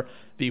 for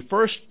the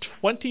first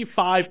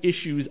 25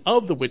 issues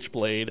of the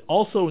Witchblade.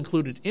 Also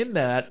included in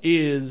that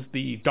is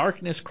the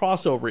Darkness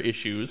crossover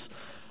issues.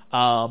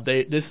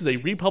 This is a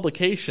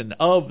republication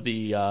of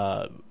the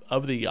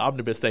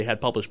omnibus they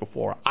had published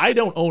before. I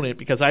don't own it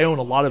because I own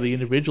a lot of the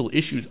individual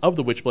issues of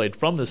the Witchblade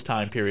from this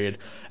time period,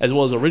 as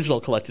well as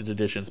original collected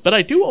editions. But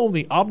I do own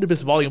the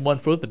Omnibus Volume 1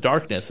 for the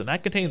Darkness, and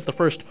that contains the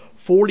first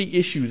 40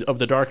 issues of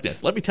the Darkness.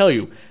 Let me tell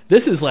you,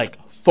 this is like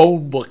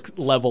phone book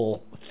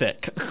level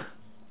thick.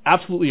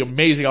 Absolutely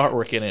amazing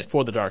artwork in it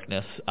for the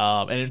Darkness.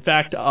 And in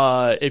fact,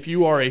 if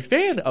you are a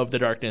fan of the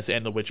Darkness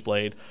and the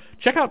Witchblade,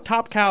 check out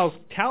Top Cow's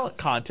talent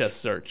contest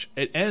search.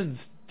 It ends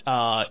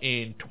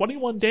in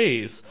 21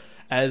 days,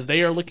 as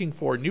they are looking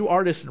for new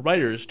artists and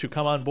writers to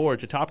come on board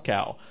to Top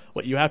Cow.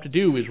 What you have to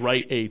do is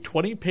write a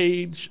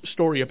 20-page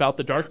story about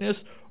the darkness,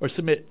 or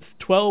submit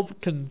 12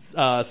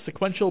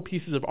 sequential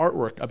pieces of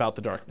artwork about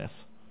the darkness.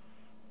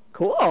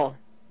 Cool.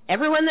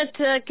 Everyone that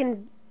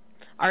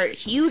are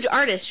huge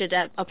artists should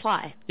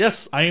apply. Yes,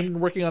 I am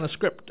working on a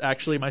script,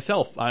 actually,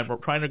 myself. I'm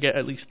trying to get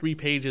at least 3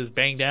 pages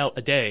banged out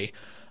a day.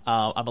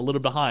 I'm a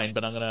little behind,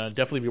 but I'm going to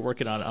definitely be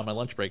working on my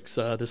lunch breaks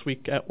this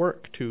week at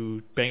work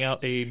to bang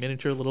out a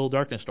miniature little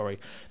darkness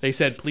story. They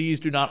said, please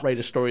do not write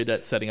a story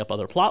that's setting up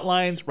other plot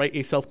lines. Write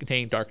a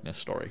self-contained darkness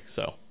story.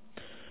 So,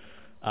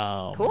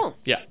 cool.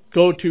 Yeah,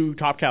 go to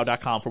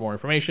topcow.com for more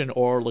information,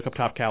 or look up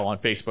Top Cow on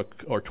Facebook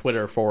or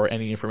Twitter for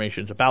any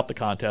information about the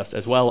contest,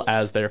 as well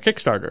as their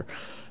Kickstarter.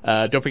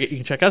 Don't forget you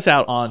can check us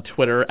out on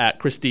Twitter at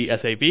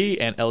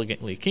ChristySAB and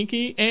Elegantly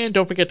Kinky, and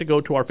don't forget to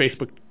go to our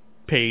Facebook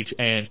page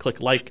and click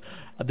like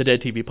the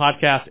Dead TV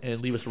podcast and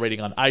leave us a rating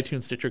on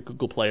iTunes, Stitcher,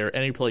 Google Play, or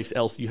any place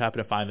else you happen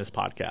to find this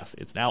podcast.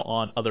 It's now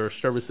on other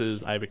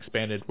services. I've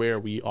expanded where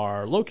we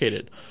are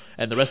located.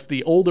 And the rest of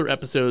the older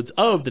episodes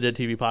of the Dead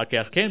TV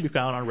podcast can be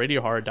found on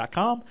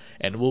radiohorror.com,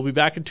 and we'll be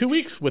back in 2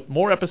 weeks with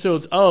more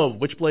episodes of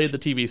Witchblade the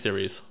TV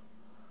series.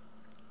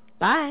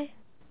 Bye.